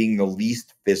Vancouver being the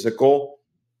least physical,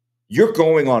 you're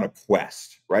going on a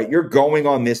quest, right? You're going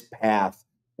on this path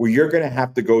where you're going to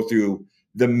have to go through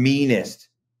the meanest,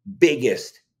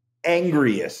 biggest,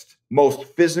 angriest, most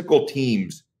physical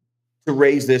teams to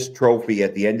raise this trophy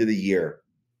at the end of the year.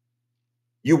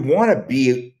 You want to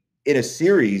be in a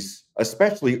series,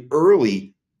 especially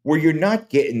early, where you're not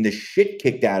getting the shit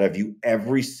kicked out of you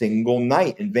every single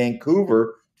night. And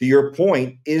Vancouver, to your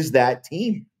point, is that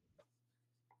team.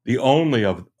 The only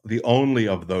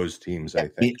of those teams, I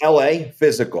think. LA,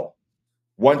 physical.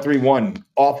 1-3-1,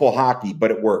 awful hockey,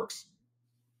 but it works.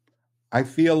 I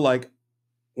feel like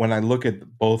when I look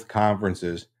at both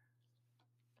conferences,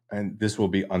 and this will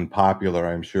be unpopular,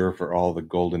 I'm sure, for all the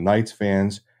Golden Knights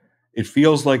fans, it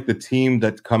feels like the team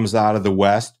that comes out of the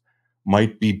West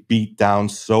might be beat down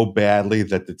so badly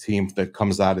that the team that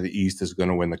comes out of the East is going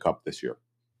to win the Cup this year.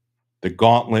 The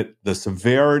gauntlet, the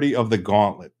severity of the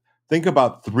gauntlet. Think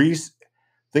about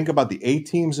the 8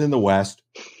 teams in the West,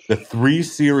 the three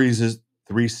series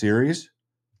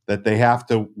that they have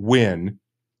to win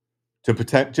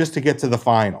just to get to the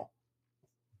final.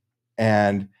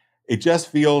 And it just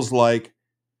feels like,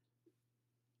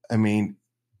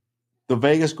 the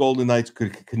Vegas Golden Knights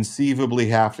could conceivably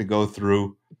have to go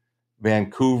through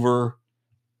Vancouver,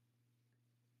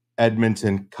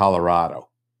 Edmonton, Colorado.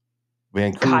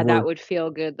 Vancouver. God, that would feel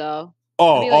good, though.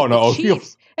 No.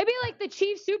 Chiefs. It'd be like the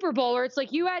Chiefs Super Bowl where it's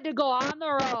like you had to go on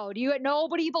the road.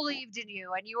 Nobody believed in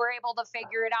you, and you were able to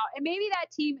figure it out. And maybe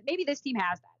this team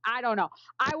has that. I don't know.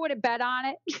 I wouldn't bet on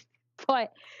it,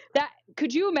 but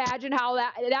could you imagine how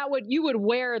you would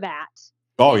wear that?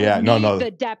 Oh yeah, no.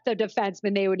 The depth of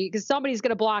defensemen they would need, because somebody's going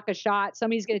to block a shot,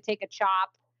 somebody's going to take a chop.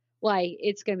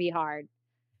 It's going to be hard.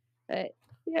 But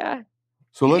yeah.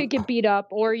 So you could get beat up,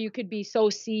 or you could be so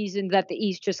seasoned that the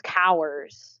East just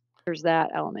cowers. There's that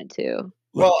element too.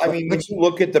 Well, when you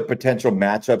look at the potential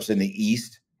matchups in the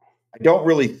East, I don't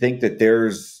really think that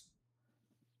there's.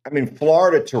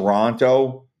 Florida,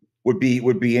 Toronto would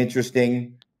be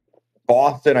interesting.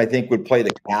 Boston, I think, would play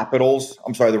the Capitals.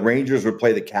 I'm sorry, the Rangers would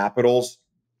play the Capitals.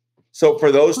 So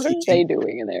for those what are they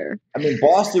doing in there?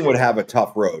 Boston would have a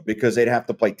tough road because they'd have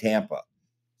to play Tampa.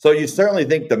 So you certainly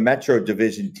think the Metro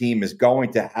Division team is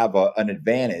going to have an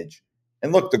advantage.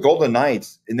 And look, the Golden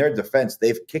Knights, in their defense,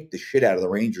 they've kicked the shit out of the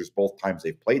Rangers both times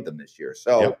they've played them this year.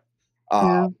 So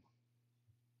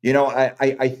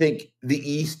I think the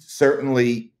East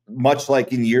certainly, much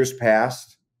like in years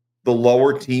past, the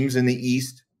lower teams in the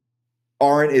East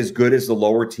aren't as good as the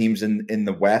lower teams in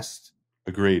the West.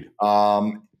 Agreed.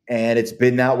 And it's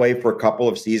been that way for a couple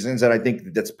of seasons. And I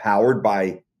think that's powered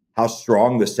by how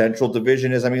strong the Central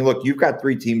Division is. I mean, look, you've got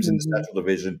 3 teams in the Central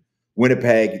Division,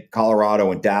 Winnipeg,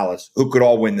 Colorado, and Dallas, who could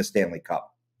all win the Stanley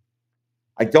Cup.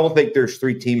 I don't think there's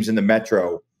 3 teams in the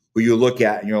Metro who you look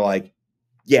at and you're like,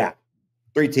 yeah,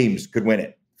 3 teams could win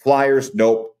it. Flyers,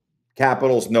 nope.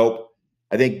 Capitals, nope.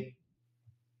 I think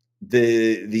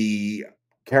the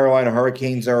Carolina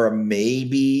Hurricanes are a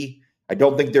maybe. I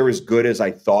don't think they're as good as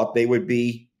I thought they would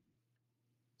be.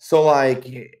 So,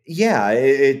 yeah,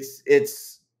 it's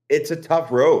a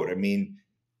tough road. I mean,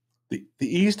 the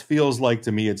East feels like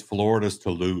to me it's Florida's to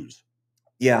lose.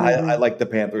 Yeah, I like the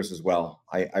Panthers as well.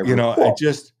 I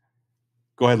just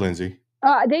go ahead, Lindsey.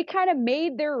 They kind of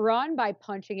made their run by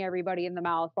punching everybody in the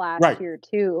mouth last year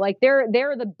too. Like they're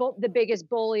the biggest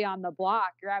bully on the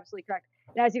block. You're absolutely correct.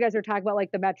 And as you guys are talking about,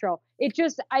 like the Metro, it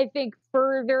just I think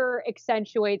further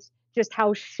accentuates just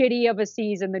how shitty of a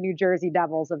season the New Jersey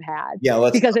Devils have had. Yeah,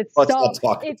 let's not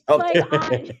talk. It's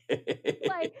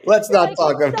let's not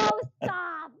talk about so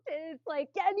soft. It's like,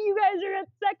 yeah, you guys are a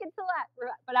second to last.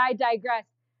 But I digress.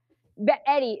 But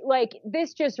Eddie, like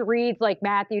this just reads like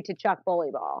Matthew to Chuck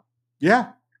bully ball.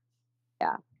 Yeah.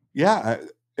 Yeah.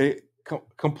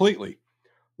 Completely.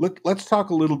 Look, let's talk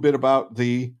a little bit about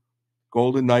the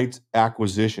Golden Knights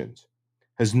acquisitions.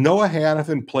 Has Noah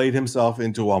Hanifin played himself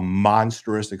into a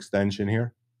monstrous extension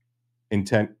here?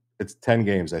 It's 10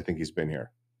 games, I think he's been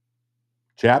here.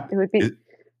 Chap, it would be.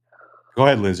 Go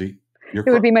ahead, Lindsey. It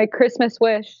would be my Christmas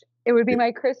wish. It would be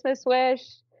my Christmas wish.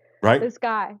 Right. This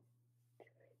guy.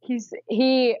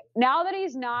 Now that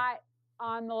he's not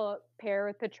on the pair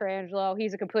with Pietrangelo,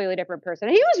 he's a completely different person.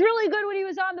 He was really good when he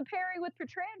was on the pairing with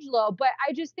Pietrangelo, but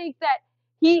I just think that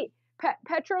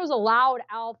Petro's a loud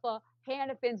alpha.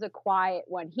 Hanifin's a quiet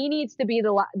one. He needs to be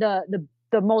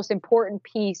the most important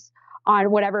piece on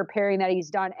whatever pairing that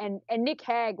he's done. And Nick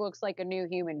Hague looks like a new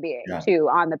human being too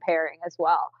on the pairing as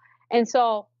well. And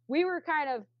so we were kind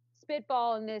of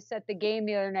spitballing this at the game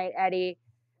the other night, Eddie,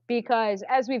 because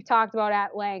as we've talked about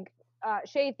at length,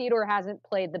 Shea Theodore hasn't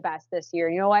played the best this year.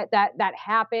 You know what? That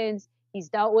happens. He's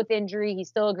dealt with injury. He's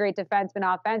still a great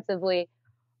defenseman offensively,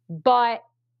 but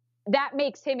that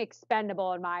makes him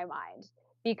expendable in my mind.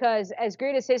 Because as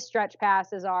great as his stretch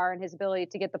passes are and his ability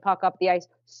to get the puck up the ice,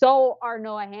 so are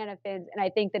Noah Hanifin's. And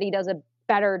I think that he does a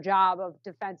better job of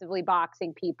defensively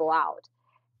boxing people out.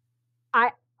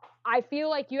 I feel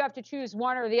like you have to choose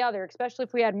one or the other, especially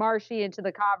if we had Marshy into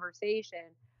the conversation.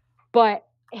 But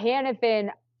Hanifin,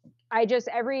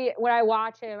 when I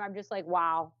watch him, I'm just like,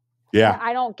 wow. Yeah.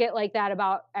 I don't get like that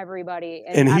about everybody.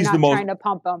 And I'm not trying to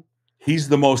pump him. He's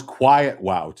the most quiet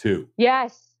wow, too.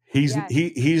 Yes.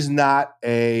 He's not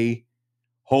a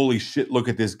holy shit, look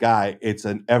at this guy. It's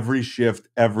an every shift,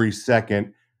 every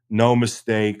second, no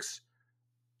mistakes.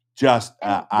 Just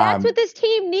that's what this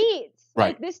team needs. Right.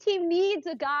 Like this team needs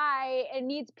a guy and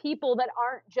needs people that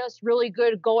aren't just really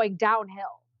good going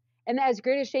downhill. And as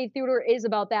great as Shea Theodore is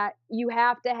about that, you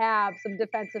have to have some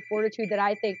defensive fortitude that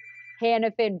I think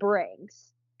Hanifin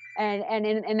brings. And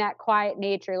in that quiet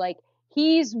nature, like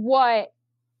he's what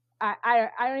I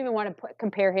don't even want to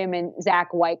compare him and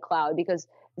Zach Whitecloud because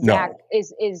Zach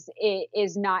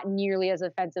is not nearly as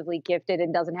offensively gifted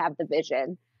and doesn't have the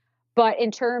vision. But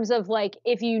in terms of like,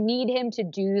 if you need him to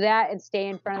do that and stay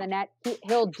in front of the net,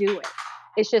 he'll do it.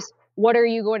 It's just, what are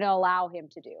you going to allow him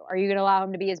to do? Are you going to allow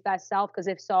him to be his best self? Because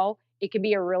if so, it can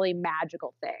be a really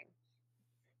magical thing.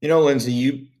 You know, Lindsey,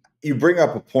 you bring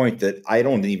up a point that I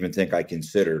don't even think I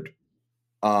considered.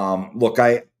 Look,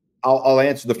 I'll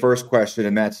answer the first question,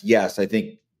 and that's yes. I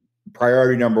think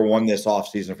priority number one this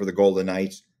offseason for the Golden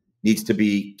Knights needs to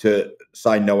be to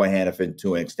sign Noah Hanifin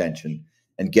to an extension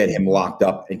and get him locked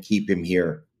up and keep him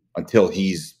here until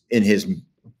he's in his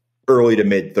early to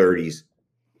mid-30s.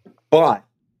 But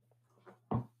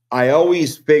I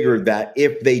always figured that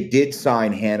if they did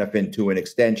sign Hanifin to an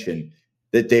extension,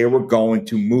 that they were going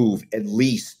to move at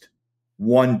least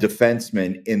one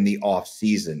defenseman in the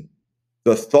offseason.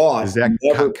 The thought is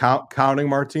that counting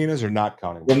Martinez or not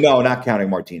counting? Well, no, not counting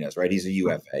Martinez, right? He's a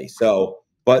UFA. So,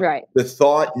 but the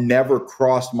thought never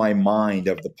crossed my mind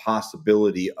of the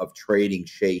possibility of trading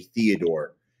Shea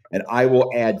Theodore. And I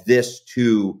will add this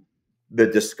to the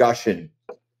discussion.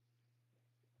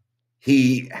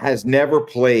 He has never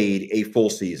played a full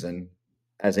season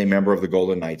as a member of the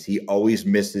Golden Knights. He always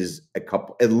misses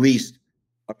at least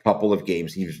a couple of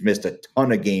games. He's missed a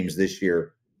ton of games this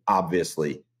year,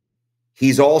 obviously.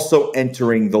 He's also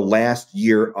entering the last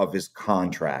year of his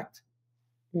contract.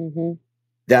 Mm-hmm.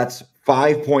 That's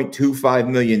 $5.25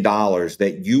 million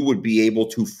that you would be able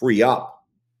to free up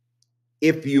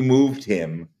if you moved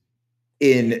him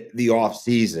in the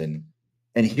offseason.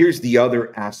 And here's the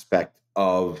other aspect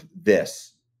of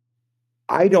this.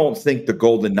 I don't think the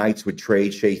Golden Knights would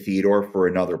trade Shea Theodore for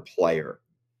another player.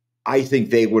 I think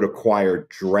they would acquire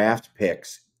draft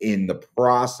picks in the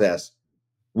process,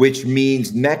 which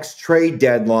means next trade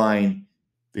deadline,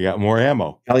 You got more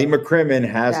ammo. Kelly McCrimmon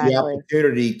has the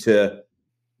opportunity to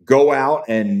go out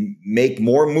and make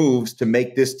more moves to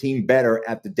make this team better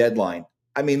at the deadline.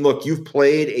 I mean, look, you've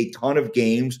played a ton of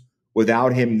games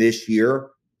without him this year.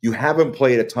 You haven't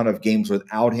played a ton of games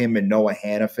without him and Noah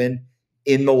Hanifin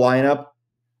in the lineup.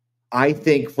 I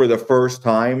think for the first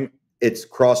time, it's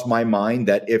crossed my mind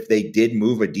that if they did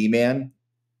move a D-man,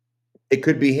 it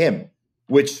could be him,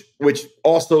 which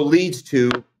also leads to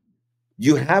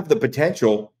you have the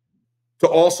potential to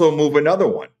also move another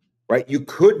one, right? You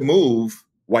could move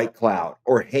White Cloud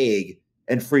or Haig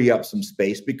and free up some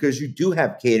space because you do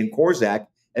have Caden Korzak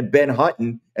and Ben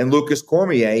Hutton and Lucas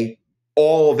Cormier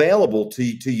all available to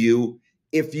you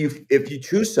if you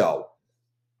choose so.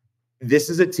 This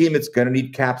is a team that's going to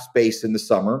need cap space in the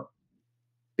summer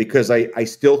because I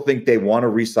still think they want to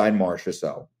re-sign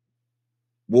Marchessault.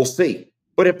 We'll see.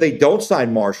 But if they don't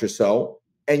sign Marchessault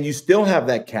and you still have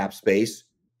that cap space,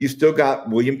 you still got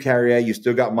William Carrier, you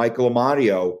still got Michael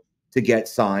Amadio to get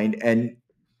signed. And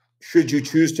should you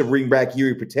choose to bring back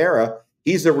Yuri Patera,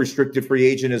 he's a restricted free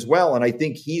agent as well. And I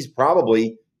think he's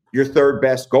probably your third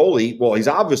best goalie. Well, he's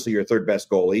obviously your third best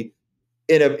goalie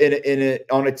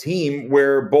on a team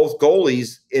where both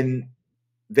goalies in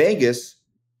Vegas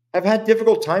have had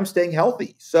difficult time staying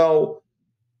healthy. So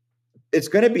it's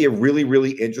going to be a really,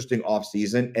 really interesting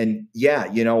offseason. And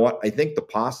yeah, you know what? I think the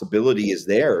possibility is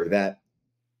there that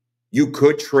you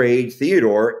could trade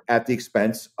Theodore at the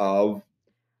expense of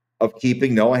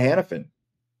keeping Noah Hanifin.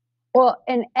 Well,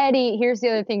 and Eddie, here's the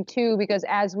other thing too, because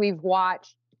as we've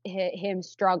watched him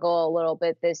struggle a little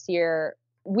bit this year,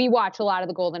 we watch a lot of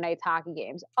the Golden Knights hockey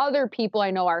games. Other people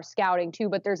I know are scouting too,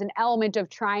 but there's an element of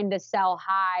trying to sell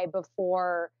high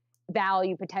before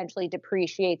value potentially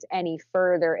depreciates any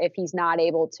further if he's not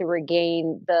able to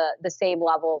regain the same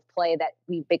level of play that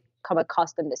we've become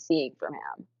accustomed to seeing from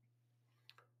him.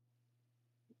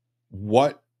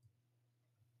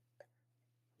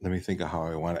 Let me think of how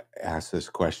I want to ask this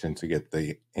question to get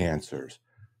the answers.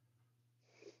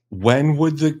 When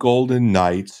would the Golden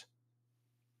Knights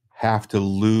have to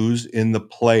lose in the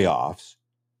playoffs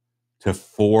to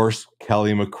force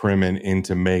Kelly McCrimmon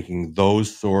into making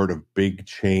those sort of big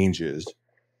changes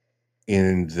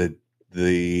in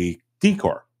the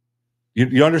decor?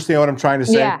 You understand what I'm trying to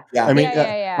say? Yeah. I mean,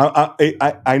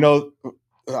 yeah. I know.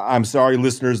 I'm sorry,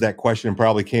 listeners. That question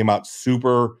probably came out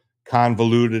super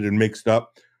convoluted and mixed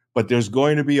up. But there's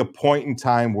going to be a point in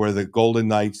time where the Golden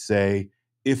Knights say,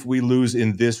 if we lose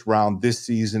in this round, this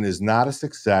season is not a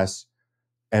success,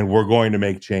 and we're going to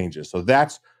make changes. So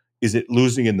is it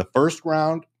losing in the first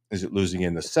round? Is it losing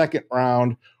in the second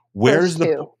round? Where's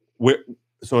the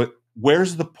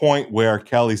point where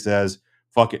Kelly says,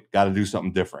 fuck it, got to do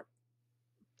something different?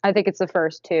 I think it's the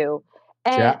first two.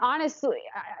 And Chap? honestly,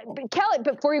 Kelly,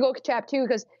 before you go to Chap too,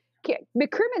 because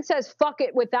McCrimmon says fuck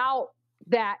it without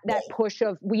that push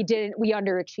of we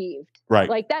underachieved. Right.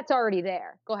 Like that's already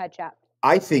there. Go ahead, Chap.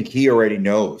 I think he already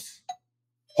knows.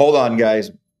 Hold on,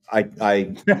 guys.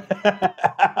 I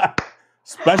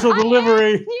Special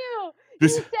delivery. You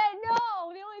said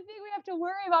no. The only thing we have to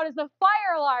worry about is the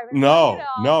fire alarm.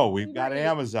 No, we've got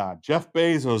Amazon. Jeff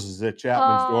Bezos is at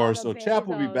Chapman's door, so Chap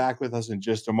will be back with us in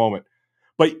just a moment.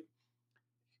 But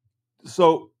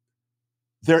so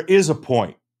there is a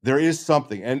point. There is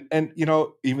something. And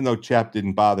even though Chap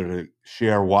didn't bother to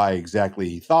share why exactly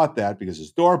he thought that because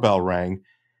his doorbell rang,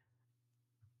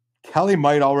 Kelly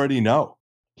might already know.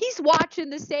 He's watching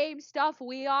the same stuff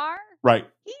we are. Right.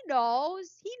 He knows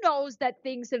that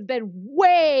things have been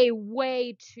way,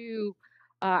 way too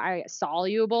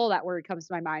soluble. That word comes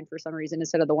to my mind for some reason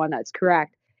instead of the one that's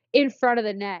correct in front of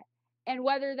the net. And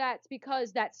whether that's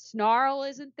because that snarl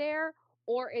isn't there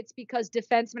or it's because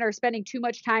defensemen are spending too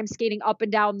much time skating up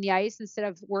and down the ice instead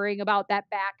of worrying about that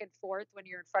back and forth when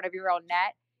you're in front of your own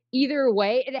net. Either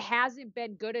way, it hasn't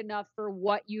been good enough for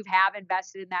what you have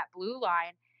invested in that blue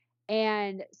line.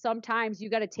 And sometimes you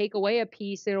got to take away a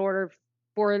piece in order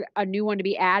for a new one to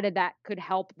be added that could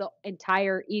help the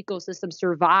entire ecosystem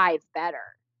survive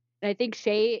better. And I think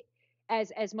Shea,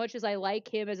 as much as I like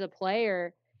him as a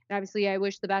player, and obviously I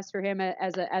wish the best for him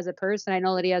as a person. I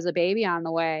know that he has a baby on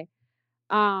the way.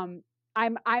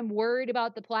 I'm worried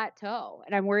about the plateau,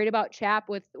 and I'm worried about Chap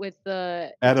with the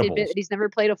tidbit Edibles. that he's never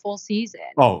played a full season.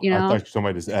 Oh, you I know? thought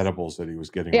somebody just edibles that he was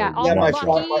getting Yeah, ready to Yeah, I'll munch be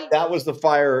on. lucky. that was the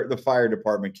fire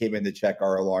department came in to check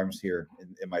our alarms here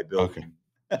in my building.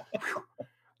 Okay.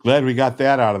 Glad we got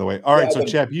that out of the way. All right, Yeah, so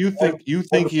Chap, you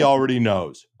think he already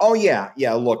knows? Oh yeah.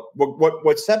 Look,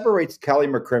 what separates Kelly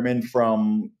McCrimmon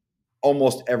from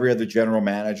almost every other general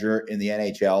manager in the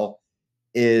NHL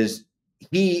is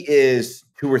he is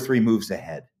 2 or 3 moves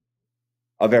ahead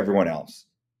of everyone else.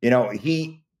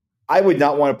 I would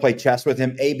not want to play chess with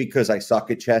him, A, because I suck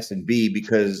at chess, and B,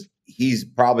 because he's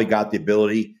probably got the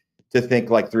ability to think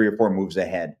like 3 or 4 moves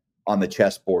ahead on the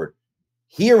chessboard.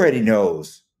 He already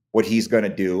knows what he's going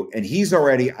to do, and he's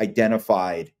already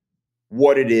identified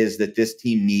what it is that this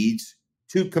team needs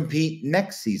to compete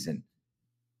next season.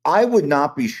 I would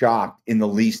not be shocked in the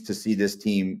least to see this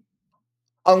team,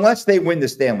 unless they win the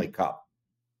Stanley Cup.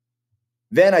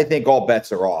 Then I think all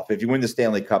bets are off. If you win the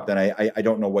Stanley Cup, then I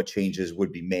don't know what changes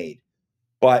would be made.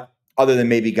 But other than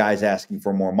maybe guys asking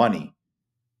for more money.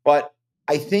 But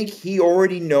I think he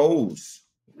already knows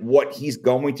what he's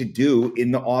going to do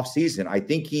in the offseason. I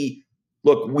think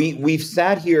we've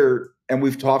sat here and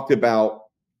we've talked about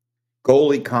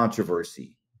goalie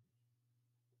controversy.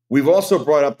 We've also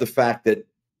brought up the fact that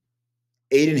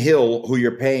Aiden Hill, who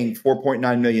you're paying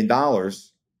 $4.9 million,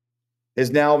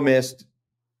 has now missed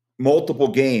multiple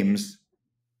games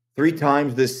 3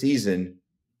 times this season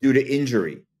due to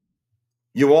injury.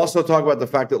 You also talk about the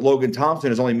fact that Logan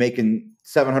Thompson is only making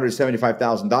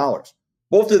 $775,000.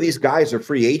 Both of these guys are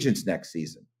free agents next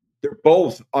season. They're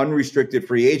both unrestricted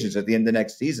free agents at the end of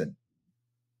next season.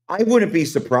 I wouldn't be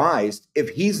surprised if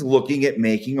he's looking at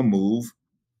making a move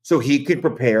so he can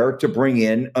prepare to bring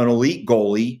in an elite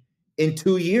goalie in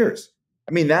 2 years.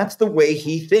 I mean, that's the way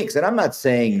he thinks. And I'm not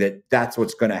saying that that's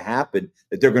what's going to happen,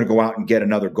 that they're going to go out and get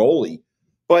another goalie.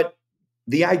 But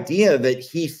the idea that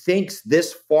he thinks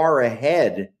this far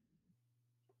ahead,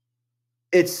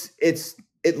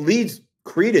 it leads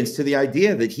credence to the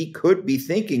idea that he could be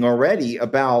thinking already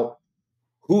about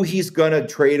who he's going to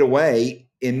trade away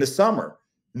in the summer.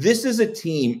 This is a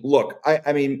team. Look,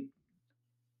 I mean,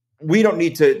 we don't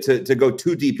need to go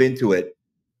too deep into it,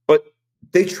 but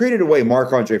they traded away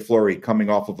Marc-Andre Fleury coming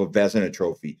off of a Vezina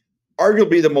trophy,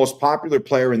 arguably the most popular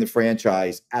player in the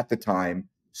franchise at the time,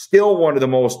 still one of the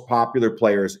most popular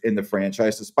players in the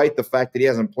franchise, despite the fact that he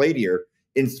hasn't played here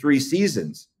in 3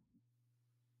 seasons.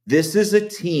 This is a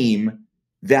team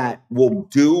that will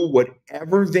do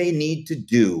whatever they need to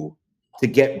do to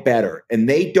get better, and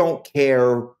they don't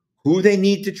care who they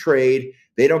need to trade.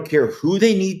 They don't care who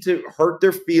they need to hurt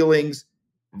their feelings.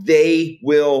 They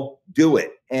will do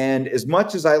it. And as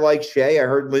much as I like Shea, I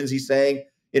heard Lindsey saying,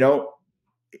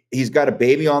 he's got a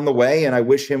baby on the way, and I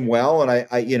wish him well, and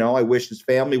I wish his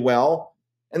family well.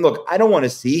 And look, I don't want to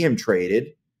see him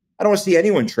traded. I don't want to see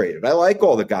anyone traded. I like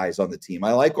all the guys on the team.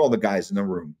 I like all the guys in the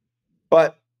room.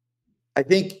 But I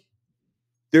think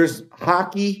there's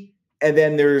hockey and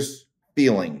then there's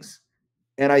feelings.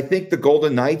 And I think the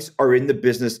Golden Knights are in the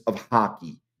business of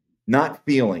hockey, not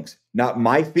feelings, not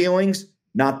my feelings,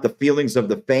 not the feelings of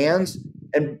the fans,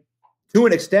 and to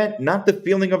an extent, not the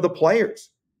feeling of the players.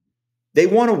 They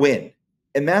want to win,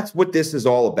 and that's what this is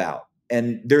all about.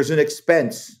 And there's an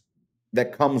expense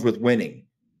that comes with winning,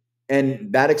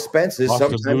 and that expense is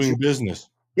sometimes doing business.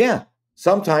 Yeah,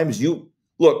 sometimes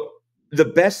look. The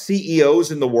best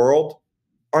CEOs in the world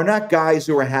are not guys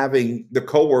who are having the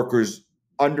coworkers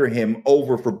under him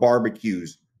over for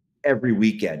barbecues every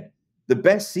weekend. The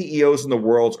best CEOs in the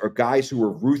world are guys who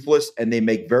are ruthless, and they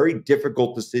make very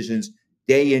difficult decisions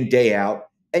day in, day out.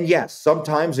 And yes,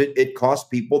 sometimes it costs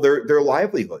people their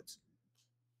livelihoods.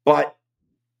 But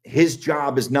his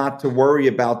job is not to worry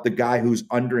about the guy who's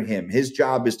under him. His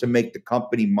job is to make the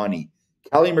company money.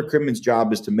 Kelly McCrimmon's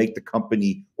job is to make the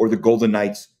company or the Golden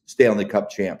Knights Stanley Cup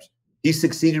champs. He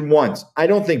succeeded once. I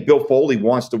don't think Bill Foley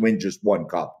wants to win just one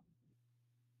cup.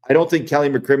 I don't think Kelly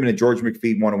McCrimmon and George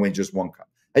McPhee want to win just one cup.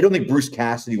 I don't think Bruce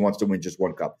Cassidy wants to win just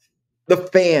one cup. The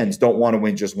fans don't want to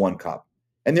win just one cup.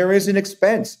 And there is an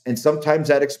expense. And sometimes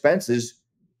that expense is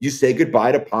you say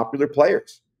goodbye to popular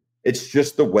players. It's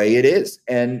just the way it is.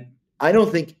 And I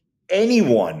don't think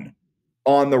anyone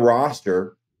on the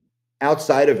roster,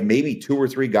 outside of maybe 2 or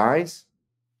 3 guys,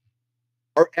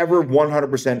 are ever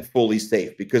 100% fully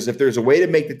safe. Because if there's a way to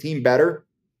make the team better,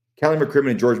 Kelly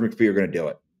McCrimmon and George McPhee are going to do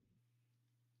it.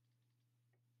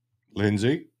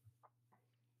 Lindsey?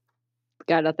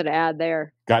 Got nothing to add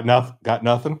there. Got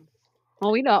nothing?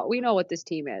 Well, we know what this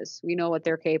team is. We know what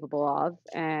they're capable of.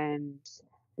 And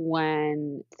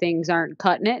when things aren't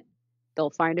cutting it, they'll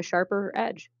find a sharper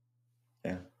edge.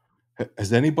 Yeah.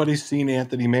 Has anybody seen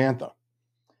Anthony Mantha?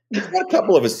 He's got a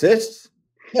couple of assists.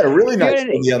 He had a really nice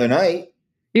one the other night.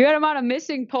 You had him on a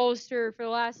missing poster for the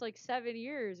last like 7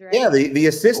 years, right? Yeah, the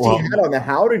assist he had on the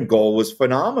Howden goal was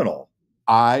phenomenal.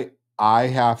 I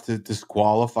have to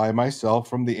disqualify myself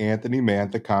from the Anthony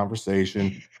Mantha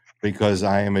conversation because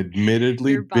I am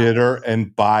admittedly bitter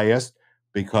and biased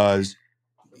because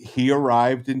he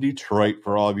arrived in Detroit,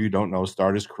 for all of you who don't know,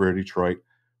 started his career in Detroit,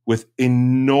 with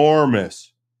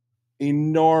enormous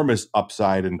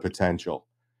upside and potential.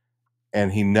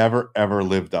 And he never, ever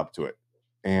lived up to it.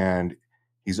 And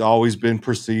he's always been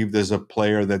perceived as a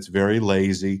player that's very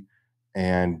lazy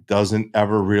and doesn't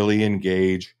ever really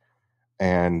engage.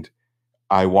 And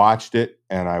I watched it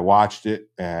and I watched it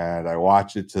and I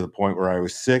watched it to the point where I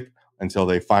was sick until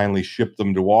they finally shipped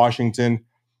him to Washington.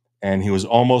 And he was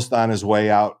almost on his way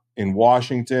out in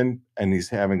Washington, and he's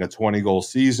having a 20-goal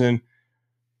season.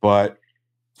 But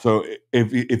so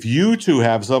if you two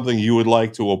have something you would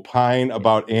like to opine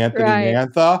about Anthony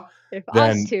Mantha,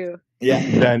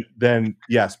 then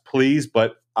yes, please.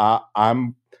 But I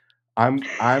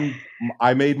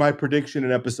made my prediction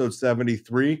in episode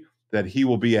 73 that he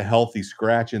will be a healthy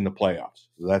scratch in the playoffs.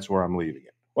 So that's where I'm leaving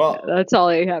it. Well, that's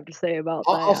all you have to say about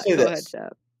that. I'll say this.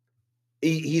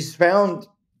 He's found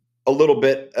a little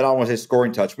bit, I don't want to say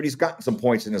scoring touch, but he's gotten some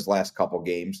points in his last couple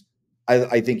games.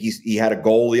 I think he had a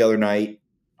goal the other night.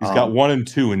 He's got 1 and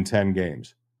 2 in 10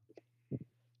 games.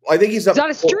 I think he's up. He's on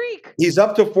a streak. He's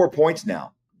up to 4 points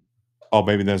now. Oh,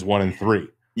 maybe there's 1 and 3.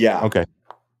 Yeah. Okay.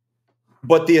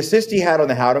 But the assist he had on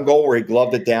the Howden goal where he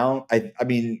gloved it down, I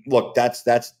mean, look, that's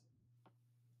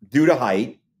due to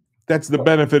height. That's the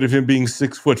benefit of him being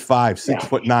 6'5",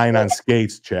 6'9" on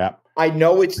skates, chap. I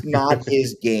know it's not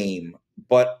his game,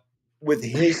 but with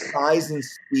his size and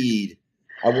speed,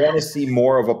 I want to see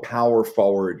more of a power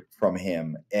forward from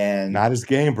him. And not his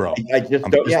game, bro. I just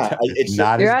don't. Yeah, it's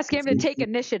not. You're asking him to take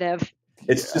initiative.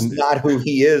 It's just not who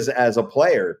he is as a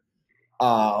player.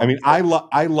 I mean, I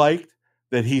liked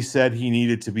that he said he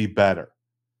needed to be better,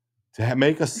 to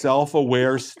make a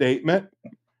self-aware statement.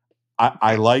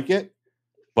 I like it,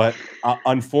 but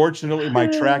unfortunately, my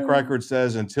track record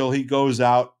says until he goes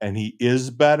out and he is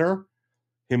better,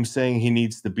 him saying he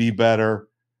needs to be better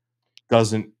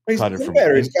doesn't cut it from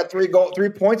better. He's got 3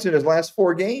 points in his last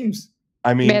 4 games.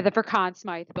 I mean, Mantha for Conn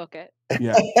Smythe, book it.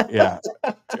 Yeah.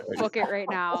 Book it right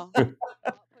now.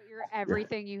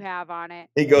 Everything you have on it.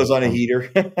 He goes on a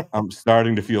heater. I'm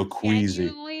starting to feel queasy.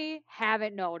 Genuinely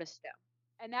haven't noticed him,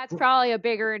 and that's probably a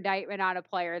bigger indictment on a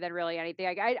player than really anything.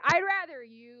 I'd rather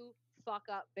you fuck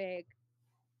up big,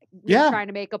 trying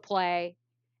to make a play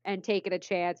and taking a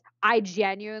chance. I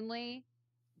genuinely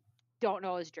don't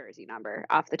know his jersey number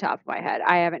off the top of my head.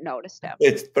 I haven't noticed him.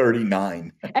 It's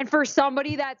 39. And for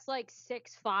somebody that's like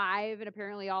 6'5" and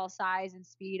apparently all size and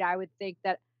speed, I would think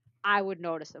that I would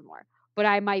notice him more. But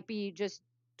I might be just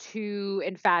too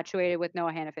infatuated with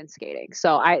Noah Hanifin skating.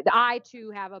 So I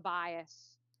too have a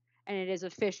bias, and it is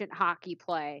efficient hockey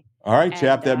play. All right,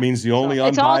 chap. That means the only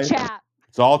unbiased. It's all chap.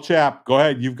 It's all chap. Go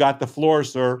ahead. You've got the floor,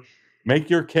 sir. Make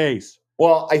your case.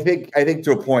 Well, I think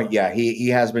to a point, yeah, he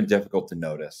has been difficult to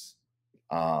notice.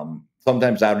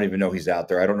 Sometimes I don't even know he's out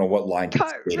there. I don't know what line he's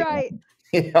skating. Right.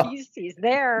 You know? He's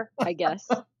there, I guess.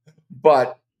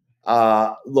 But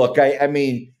look, I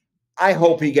mean, I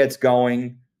hope he gets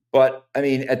going. But I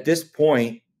mean, at this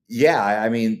point, yeah, I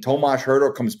mean, Tomas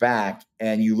Hertl comes back,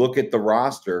 and you look at the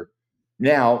roster.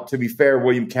 Now, to be fair,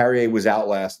 William Carrier was out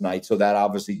last night, so that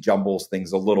obviously jumbles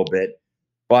things a little bit.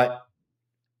 But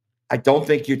I don't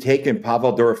think you're taking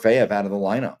Pavel Dorofeyev out of the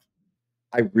lineup.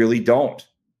 I really don't.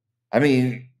 I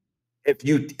mean, if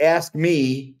you ask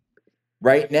me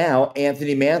right now,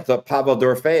 Anthony Mantha, Pavel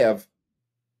Dorofeyev,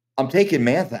 I'm taking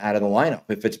Mantha out of the lineup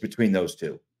if it's between those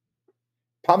two.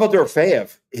 Pavel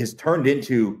Dorofeyev has turned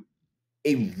into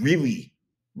a really,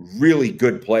 really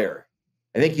good player.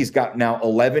 I think he's got now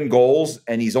 11 goals,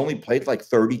 and he's only played like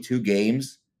 32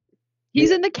 games. He's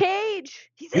in the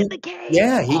cage. He's in the cage.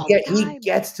 Yeah, he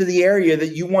gets to the area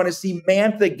that you want to see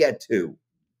Mantha get to.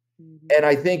 Mm-hmm. And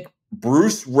I think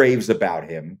Bruce raves about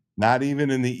him. Not even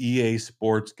in the EA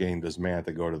Sports game does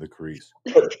Mantha go to the crease.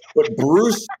 But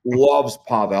Bruce loves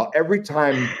Pavel. Every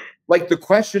time, like the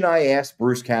question I asked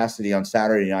Bruce Cassidy on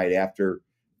Saturday night after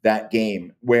that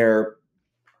game, where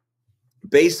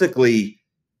basically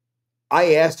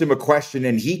I asked him a question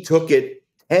and he took it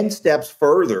 10 steps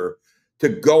further to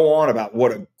go on about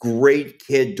what a great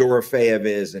kid Dorofeyev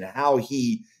is and how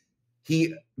he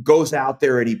goes out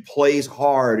there and he plays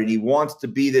hard and he wants to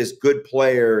be this good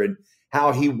player and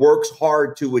how he works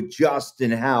hard to adjust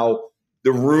and how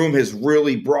the room has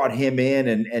really brought him in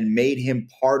and made him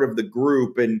part of the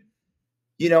group. And,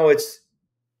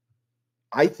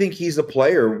 I think he's a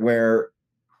player where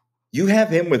you have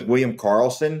him with William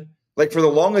Karlsson. Like for the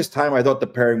longest time, I thought the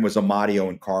pairing was Amadio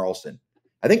and Karlsson.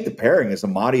 I think the pairing is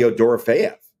Amadio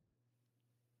Dorofeyev.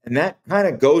 And that kind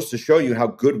of goes to show you how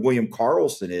good William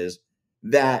Karlsson is,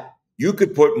 that you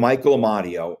could put Michael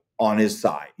Amadio on his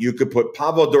side. You could put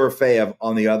Pavel Dorofeyev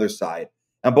on the other side.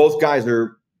 And both guys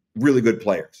are really good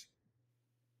players.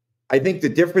 I think the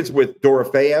difference with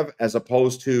Dorofeyev as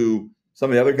opposed to some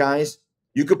of the other guys,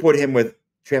 you could put him with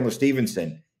Chandler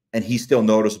Stevenson, and he's still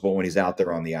noticeable when he's out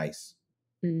there on the ice.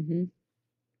 Mm-hmm.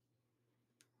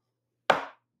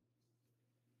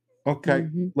 Okay,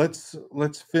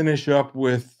 let's finish up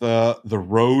with the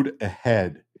road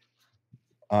ahead.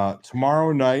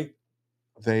 Tomorrow night,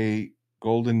 the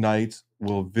Golden Knights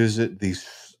will visit the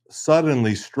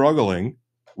suddenly struggling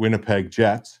Winnipeg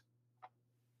Jets.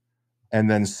 And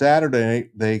then Saturday,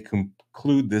 they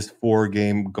conclude this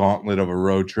 4-game gauntlet of a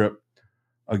road trip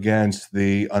against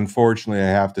the, unfortunately, I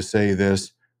have to say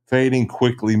this, fading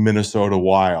quickly Minnesota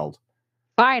Wild.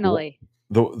 Finally.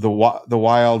 The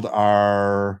Wild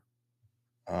are,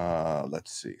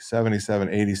 let's see, 77,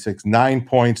 86, 9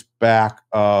 points back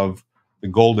of the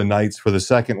Golden Knights for the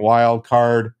second wild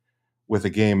card with a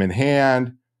game in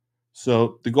hand.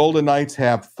 So the Golden Knights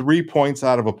have 3 points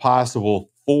out of a possible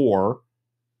 4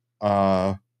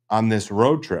 on this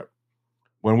road trip.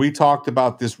 When we talked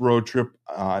about this road trip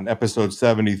on episode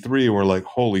 73, we're like,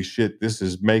 holy shit, this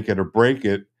is make it or break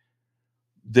it.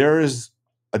 There is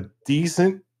a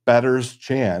decent bettor's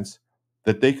chance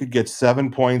that they could get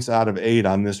 7 points out of 8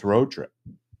 on this road trip.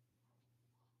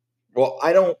 Well,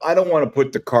 I don't want to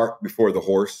put the cart before the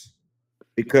horse,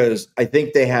 because I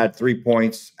think they had 3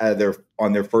 points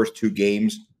on their first 2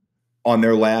 games on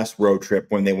their last road trip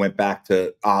when they went back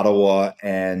to Ottawa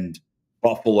and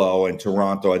Buffalo and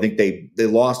Toronto. I think they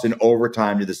lost in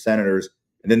overtime to the Senators,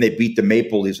 and then they beat the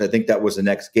Maple Leafs. I think that was the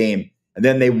next game. And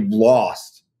then they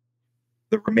lost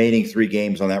the remaining 3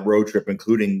 games on that road trip,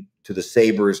 including to the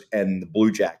Sabres and the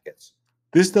Blue Jackets.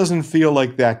 This doesn't feel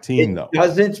like that team, though. It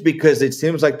doesn't, because it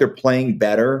seems like they're playing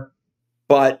better.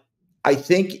 But I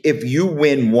think if you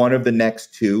win one of the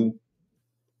next 2,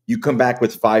 you come back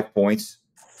with 5 points.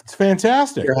 It's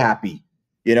fantastic. You're happy.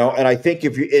 And I think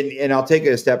if you, and I'll take it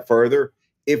a step further,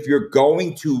 if you're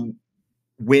going to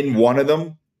win one of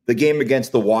them, the game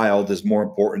against the Wild is more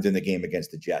important than the game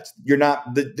against the Jets. You're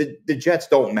not, the Jets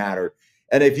don't matter.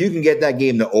 And if you can get that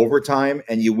game to overtime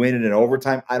and you win it in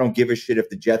overtime, I don't give a shit if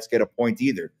the Jets get a point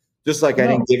either. Just like I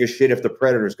didn't give a shit if the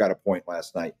Predators got a point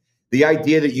last night. The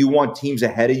idea that you want teams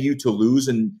ahead of you to lose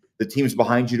and the teams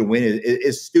behind you to win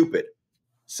is stupid.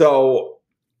 So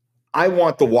I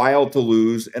want the Wild to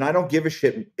lose, and I don't give a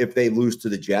shit if they lose to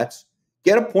the Jets.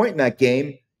 Get a point in that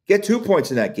game. Get 2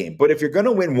 points in that game. But if you're going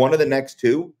to win one of the next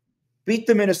 2, beat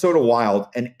the Minnesota Wild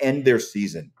and end their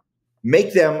season.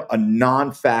 Make them a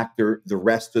non-factor the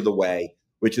rest of the way,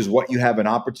 which is what you have an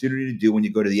opportunity to do when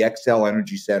you go to the XL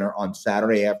Energy Center on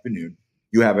Saturday afternoon.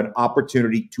 You have an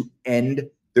opportunity to end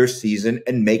their season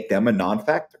and make them a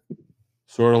non-factor.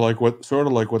 Sort of like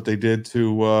what they did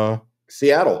to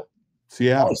Seattle.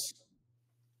 Nice.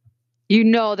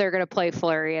 They're going to play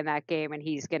Fleury in that game, and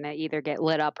he's going to either get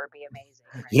lit up or be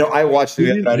amazing. Right? I watched He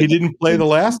didn't play the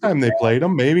last time they played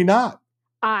him. Maybe not.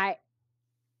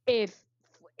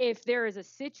 If there is a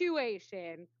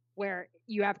situation where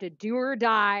you have to do or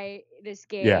die this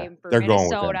game for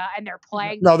Minnesota, and they're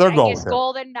playing the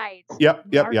Golden Knights,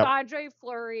 Marc-Andre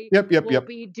Fleury will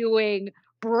be doing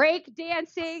break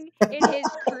dancing in his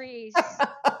crease.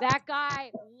 That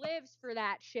guy lives for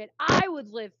that shit. I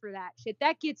would live for that shit.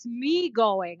 That gets me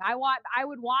going. I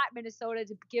would want Minnesota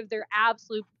to give their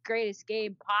absolute greatest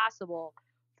game possible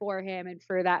for him and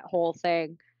for that whole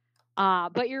thing.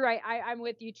 But you're right. I'm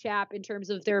with you, Chap, in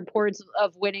terms of their importance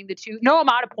of winning the 2. No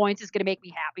amount of points is going to make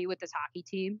me happy with this hockey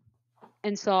team.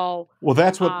 And so, well,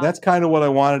 that's kind of what I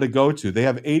wanted to go to. They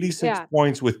have 86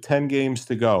 points with 10 games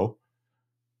to go.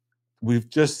 We've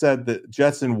just said that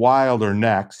Jets and Wild are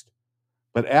next,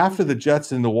 but after the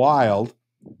Jets and the Wild,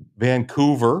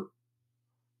 Vancouver,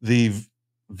 the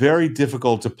very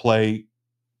difficult to play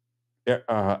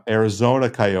Arizona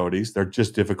Coyotes. They're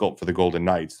just difficult for the Golden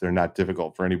Knights. They're not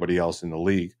difficult for anybody else in the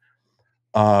league.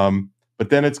 But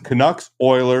then it's Canucks,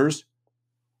 Oilers,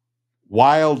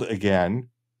 Wild again,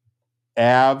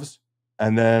 Avs,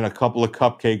 and then a couple of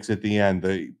cupcakes at the end,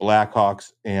 the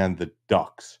Blackhawks and the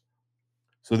Ducks.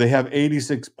 So they have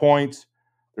 86 points.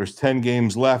 There's 10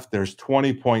 games left. There's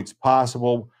 20 points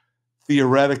possible.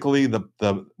 Theoretically,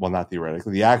 not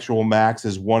theoretically, the actual max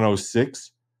is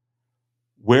 106.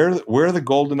 Where are the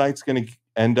Golden Knights going to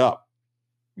end up?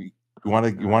 You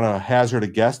want to hazard a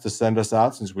guess to send us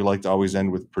out, since we like to always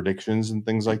end with predictions and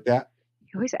things like that?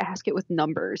 You always ask it with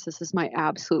numbers. This is my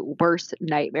absolute worst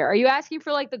nightmare. Are you asking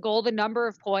for like the golden number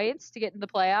of points to get in the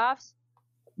playoffs?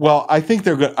 Well, I think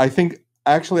they're good. I think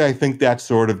that's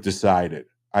sort of decided.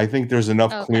 I think there's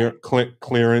enough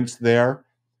clearance there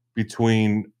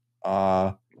between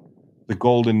the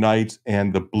Golden Knights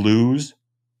and the Blues.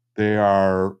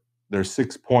 They're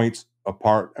 6 points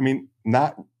apart. I mean,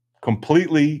 not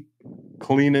completely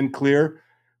clean and clear,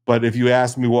 but if you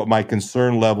ask me what my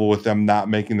concern level with them not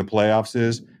making the playoffs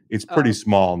is, it's pretty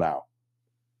small now.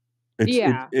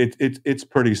 It's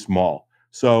pretty small.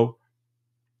 So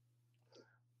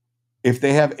if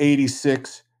they have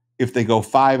 86, if they go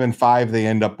 5-5, they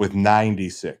end up with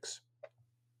 96.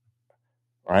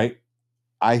 All right.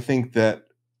 I think that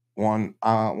one,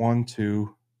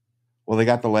 two. Well, they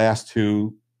got the last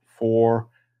 2, 4.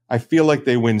 I feel like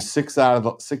they win 6 out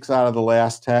of the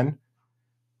last 10,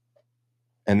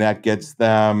 and that gets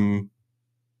them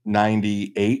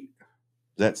 98. Does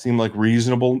that seem like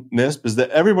reasonableness? Because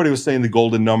everybody was saying the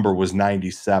golden number was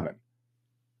 97.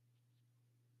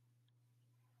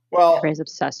 Well, everybody's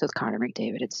obsessed with Connor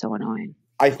McDavid. It's so annoying.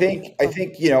 I think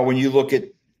when you look at,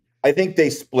 I think they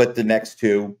split the next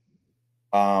 2.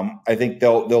 I think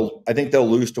they'll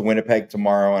lose to Winnipeg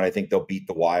tomorrow, and I think they'll beat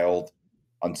the Wild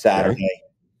on Saturday. Okay.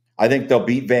 I think they'll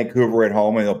beat Vancouver at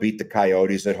home, and they'll beat the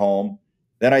Coyotes at home.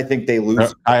 Then I think they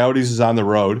lose. Coyotes is on the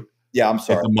road. Yeah, I'm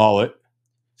sorry. At the Mullet.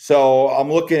 So I'm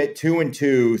looking at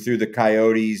 2-2 through the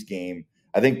Coyotes game.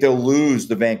 I think they'll lose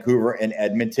to Vancouver and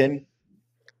Edmonton,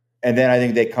 and then I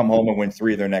think they come home and win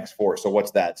 3 of their next 4. So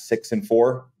what's that?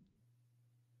 6-4?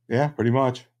 Yeah, pretty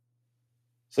much.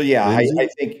 So yeah, I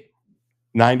think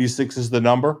 96 is the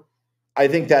number. I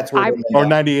think that's where or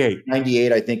 98.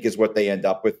 98, I think, is what they end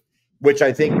up with, which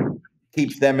I think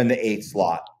keeps them in the 8th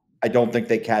slot. I don't think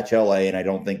they catch LA, and I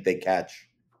don't think they catch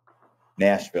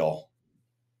Nashville.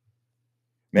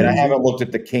 I mean, I haven't looked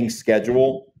at the Kings'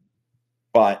 schedule,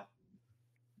 but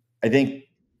I think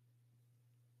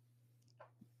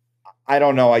I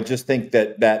don't know. I just think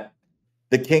that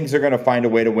the Kings are going to find a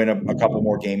way to win a couple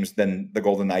more games than the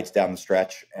Golden Knights down the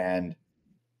stretch. And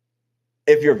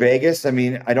if you're Vegas, I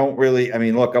mean,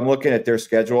 look, I'm looking at their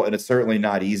schedule, and it's certainly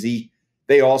not easy.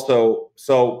 They also,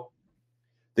 so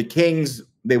the Kings,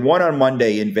 they won on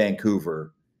Monday in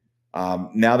Vancouver.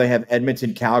 Now they have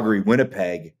Edmonton, Calgary,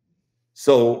 Winnipeg.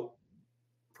 So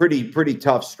pretty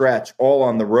tough stretch, all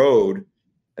on the road.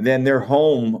 And then they're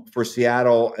home for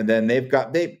Seattle. And then they've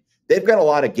got a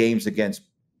lot of games against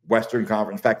Western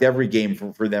Conference. In fact, every game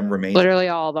for them remains. Literally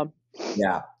all of them.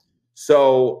 Yeah.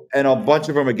 So, and a bunch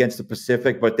of them against the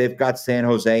Pacific, but they've got San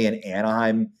Jose and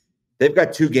Anaheim. They've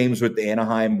got 2 games with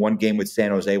Anaheim, 1 game with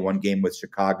San Jose, 1 game with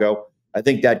Chicago. I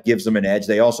think that gives them an edge.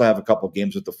 They also have a couple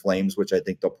games with the Flames, which I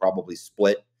think they'll probably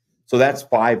split. So that's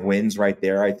 5 wins right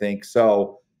there, I think.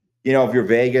 So, if you're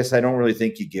Vegas, I don't really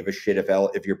think you give a shit if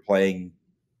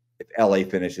LA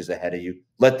finishes ahead of you.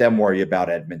 Let them worry about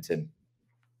Edmonton.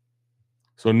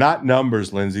 So not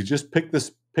numbers, Lindsey. Just pick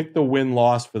the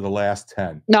win-loss for the last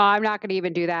 10. No, I'm not going to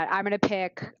even do that. I'm going to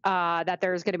pick that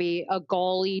there's going to be a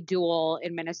goalie duel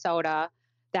in Minnesota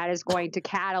that is going to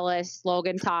catalyst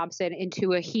Logan Thompson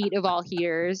into a heat of all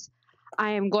heaters.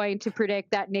 I am going to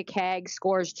predict that Nick Hague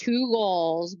scores 2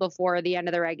 goals before the end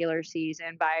of the regular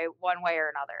season by one way or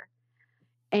another.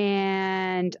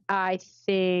 And I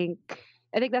think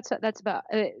that's about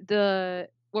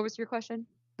what was your question?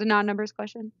 The non-numbers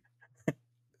question?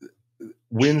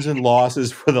 Wins and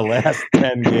losses for the last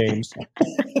 10 games.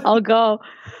 I'll go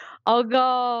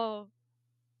 6-4.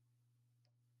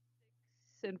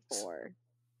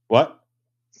 What?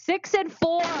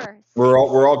 6-4. We're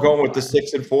all going with the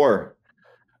 6-4.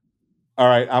 All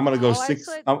right, I'm going to go 6.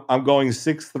 I'm going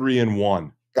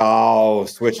 6-3-1. Oh,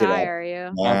 switch it up. How are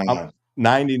you?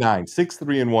 99.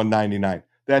 6-3-1, 99.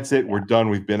 That's it. Yeah. We're done.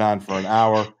 We've been on for an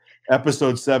hour.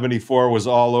 Episode 74 was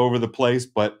all over the place,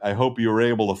 but I hope you were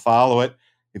able to follow it.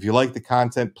 If you like the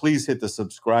content, please hit the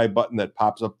subscribe button that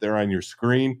pops up there on your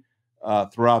screen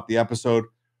throughout the episode.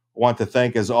 I want to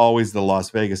thank, as always, the Las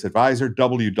Vegas Advisor,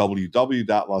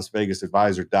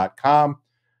 www.lasvegasadvisor.com,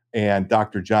 and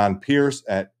Dr. John Pierce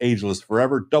at Ageless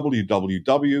Forever,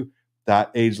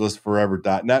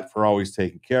 www.agelessforever.net, for always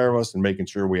taking care of us and making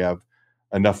sure we have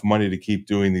enough money to keep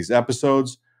doing these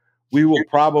episodes. We will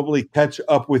probably catch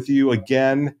up with you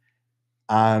again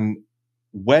on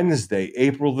Wednesday,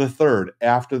 April the 3rd,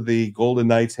 after the Golden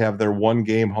Knights have their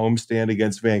 1-game homestand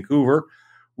against Vancouver.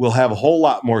 We'll have a whole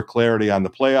lot more clarity on the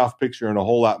playoff picture and a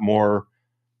whole lot more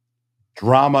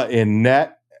drama in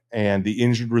net and the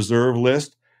injured reserve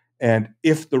list. And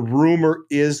if the rumor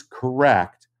is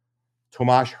correct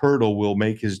Tomas Hertl will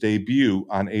make his debut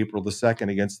on April the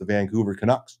 2nd against the Vancouver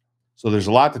Canucks. So there's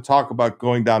a lot to talk about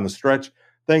going down the stretch.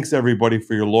 Thanks, everybody,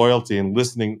 for your loyalty and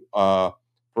listening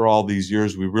for all these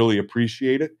years. We really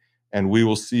appreciate it. And we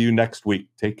will see you next week.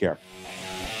 Take care.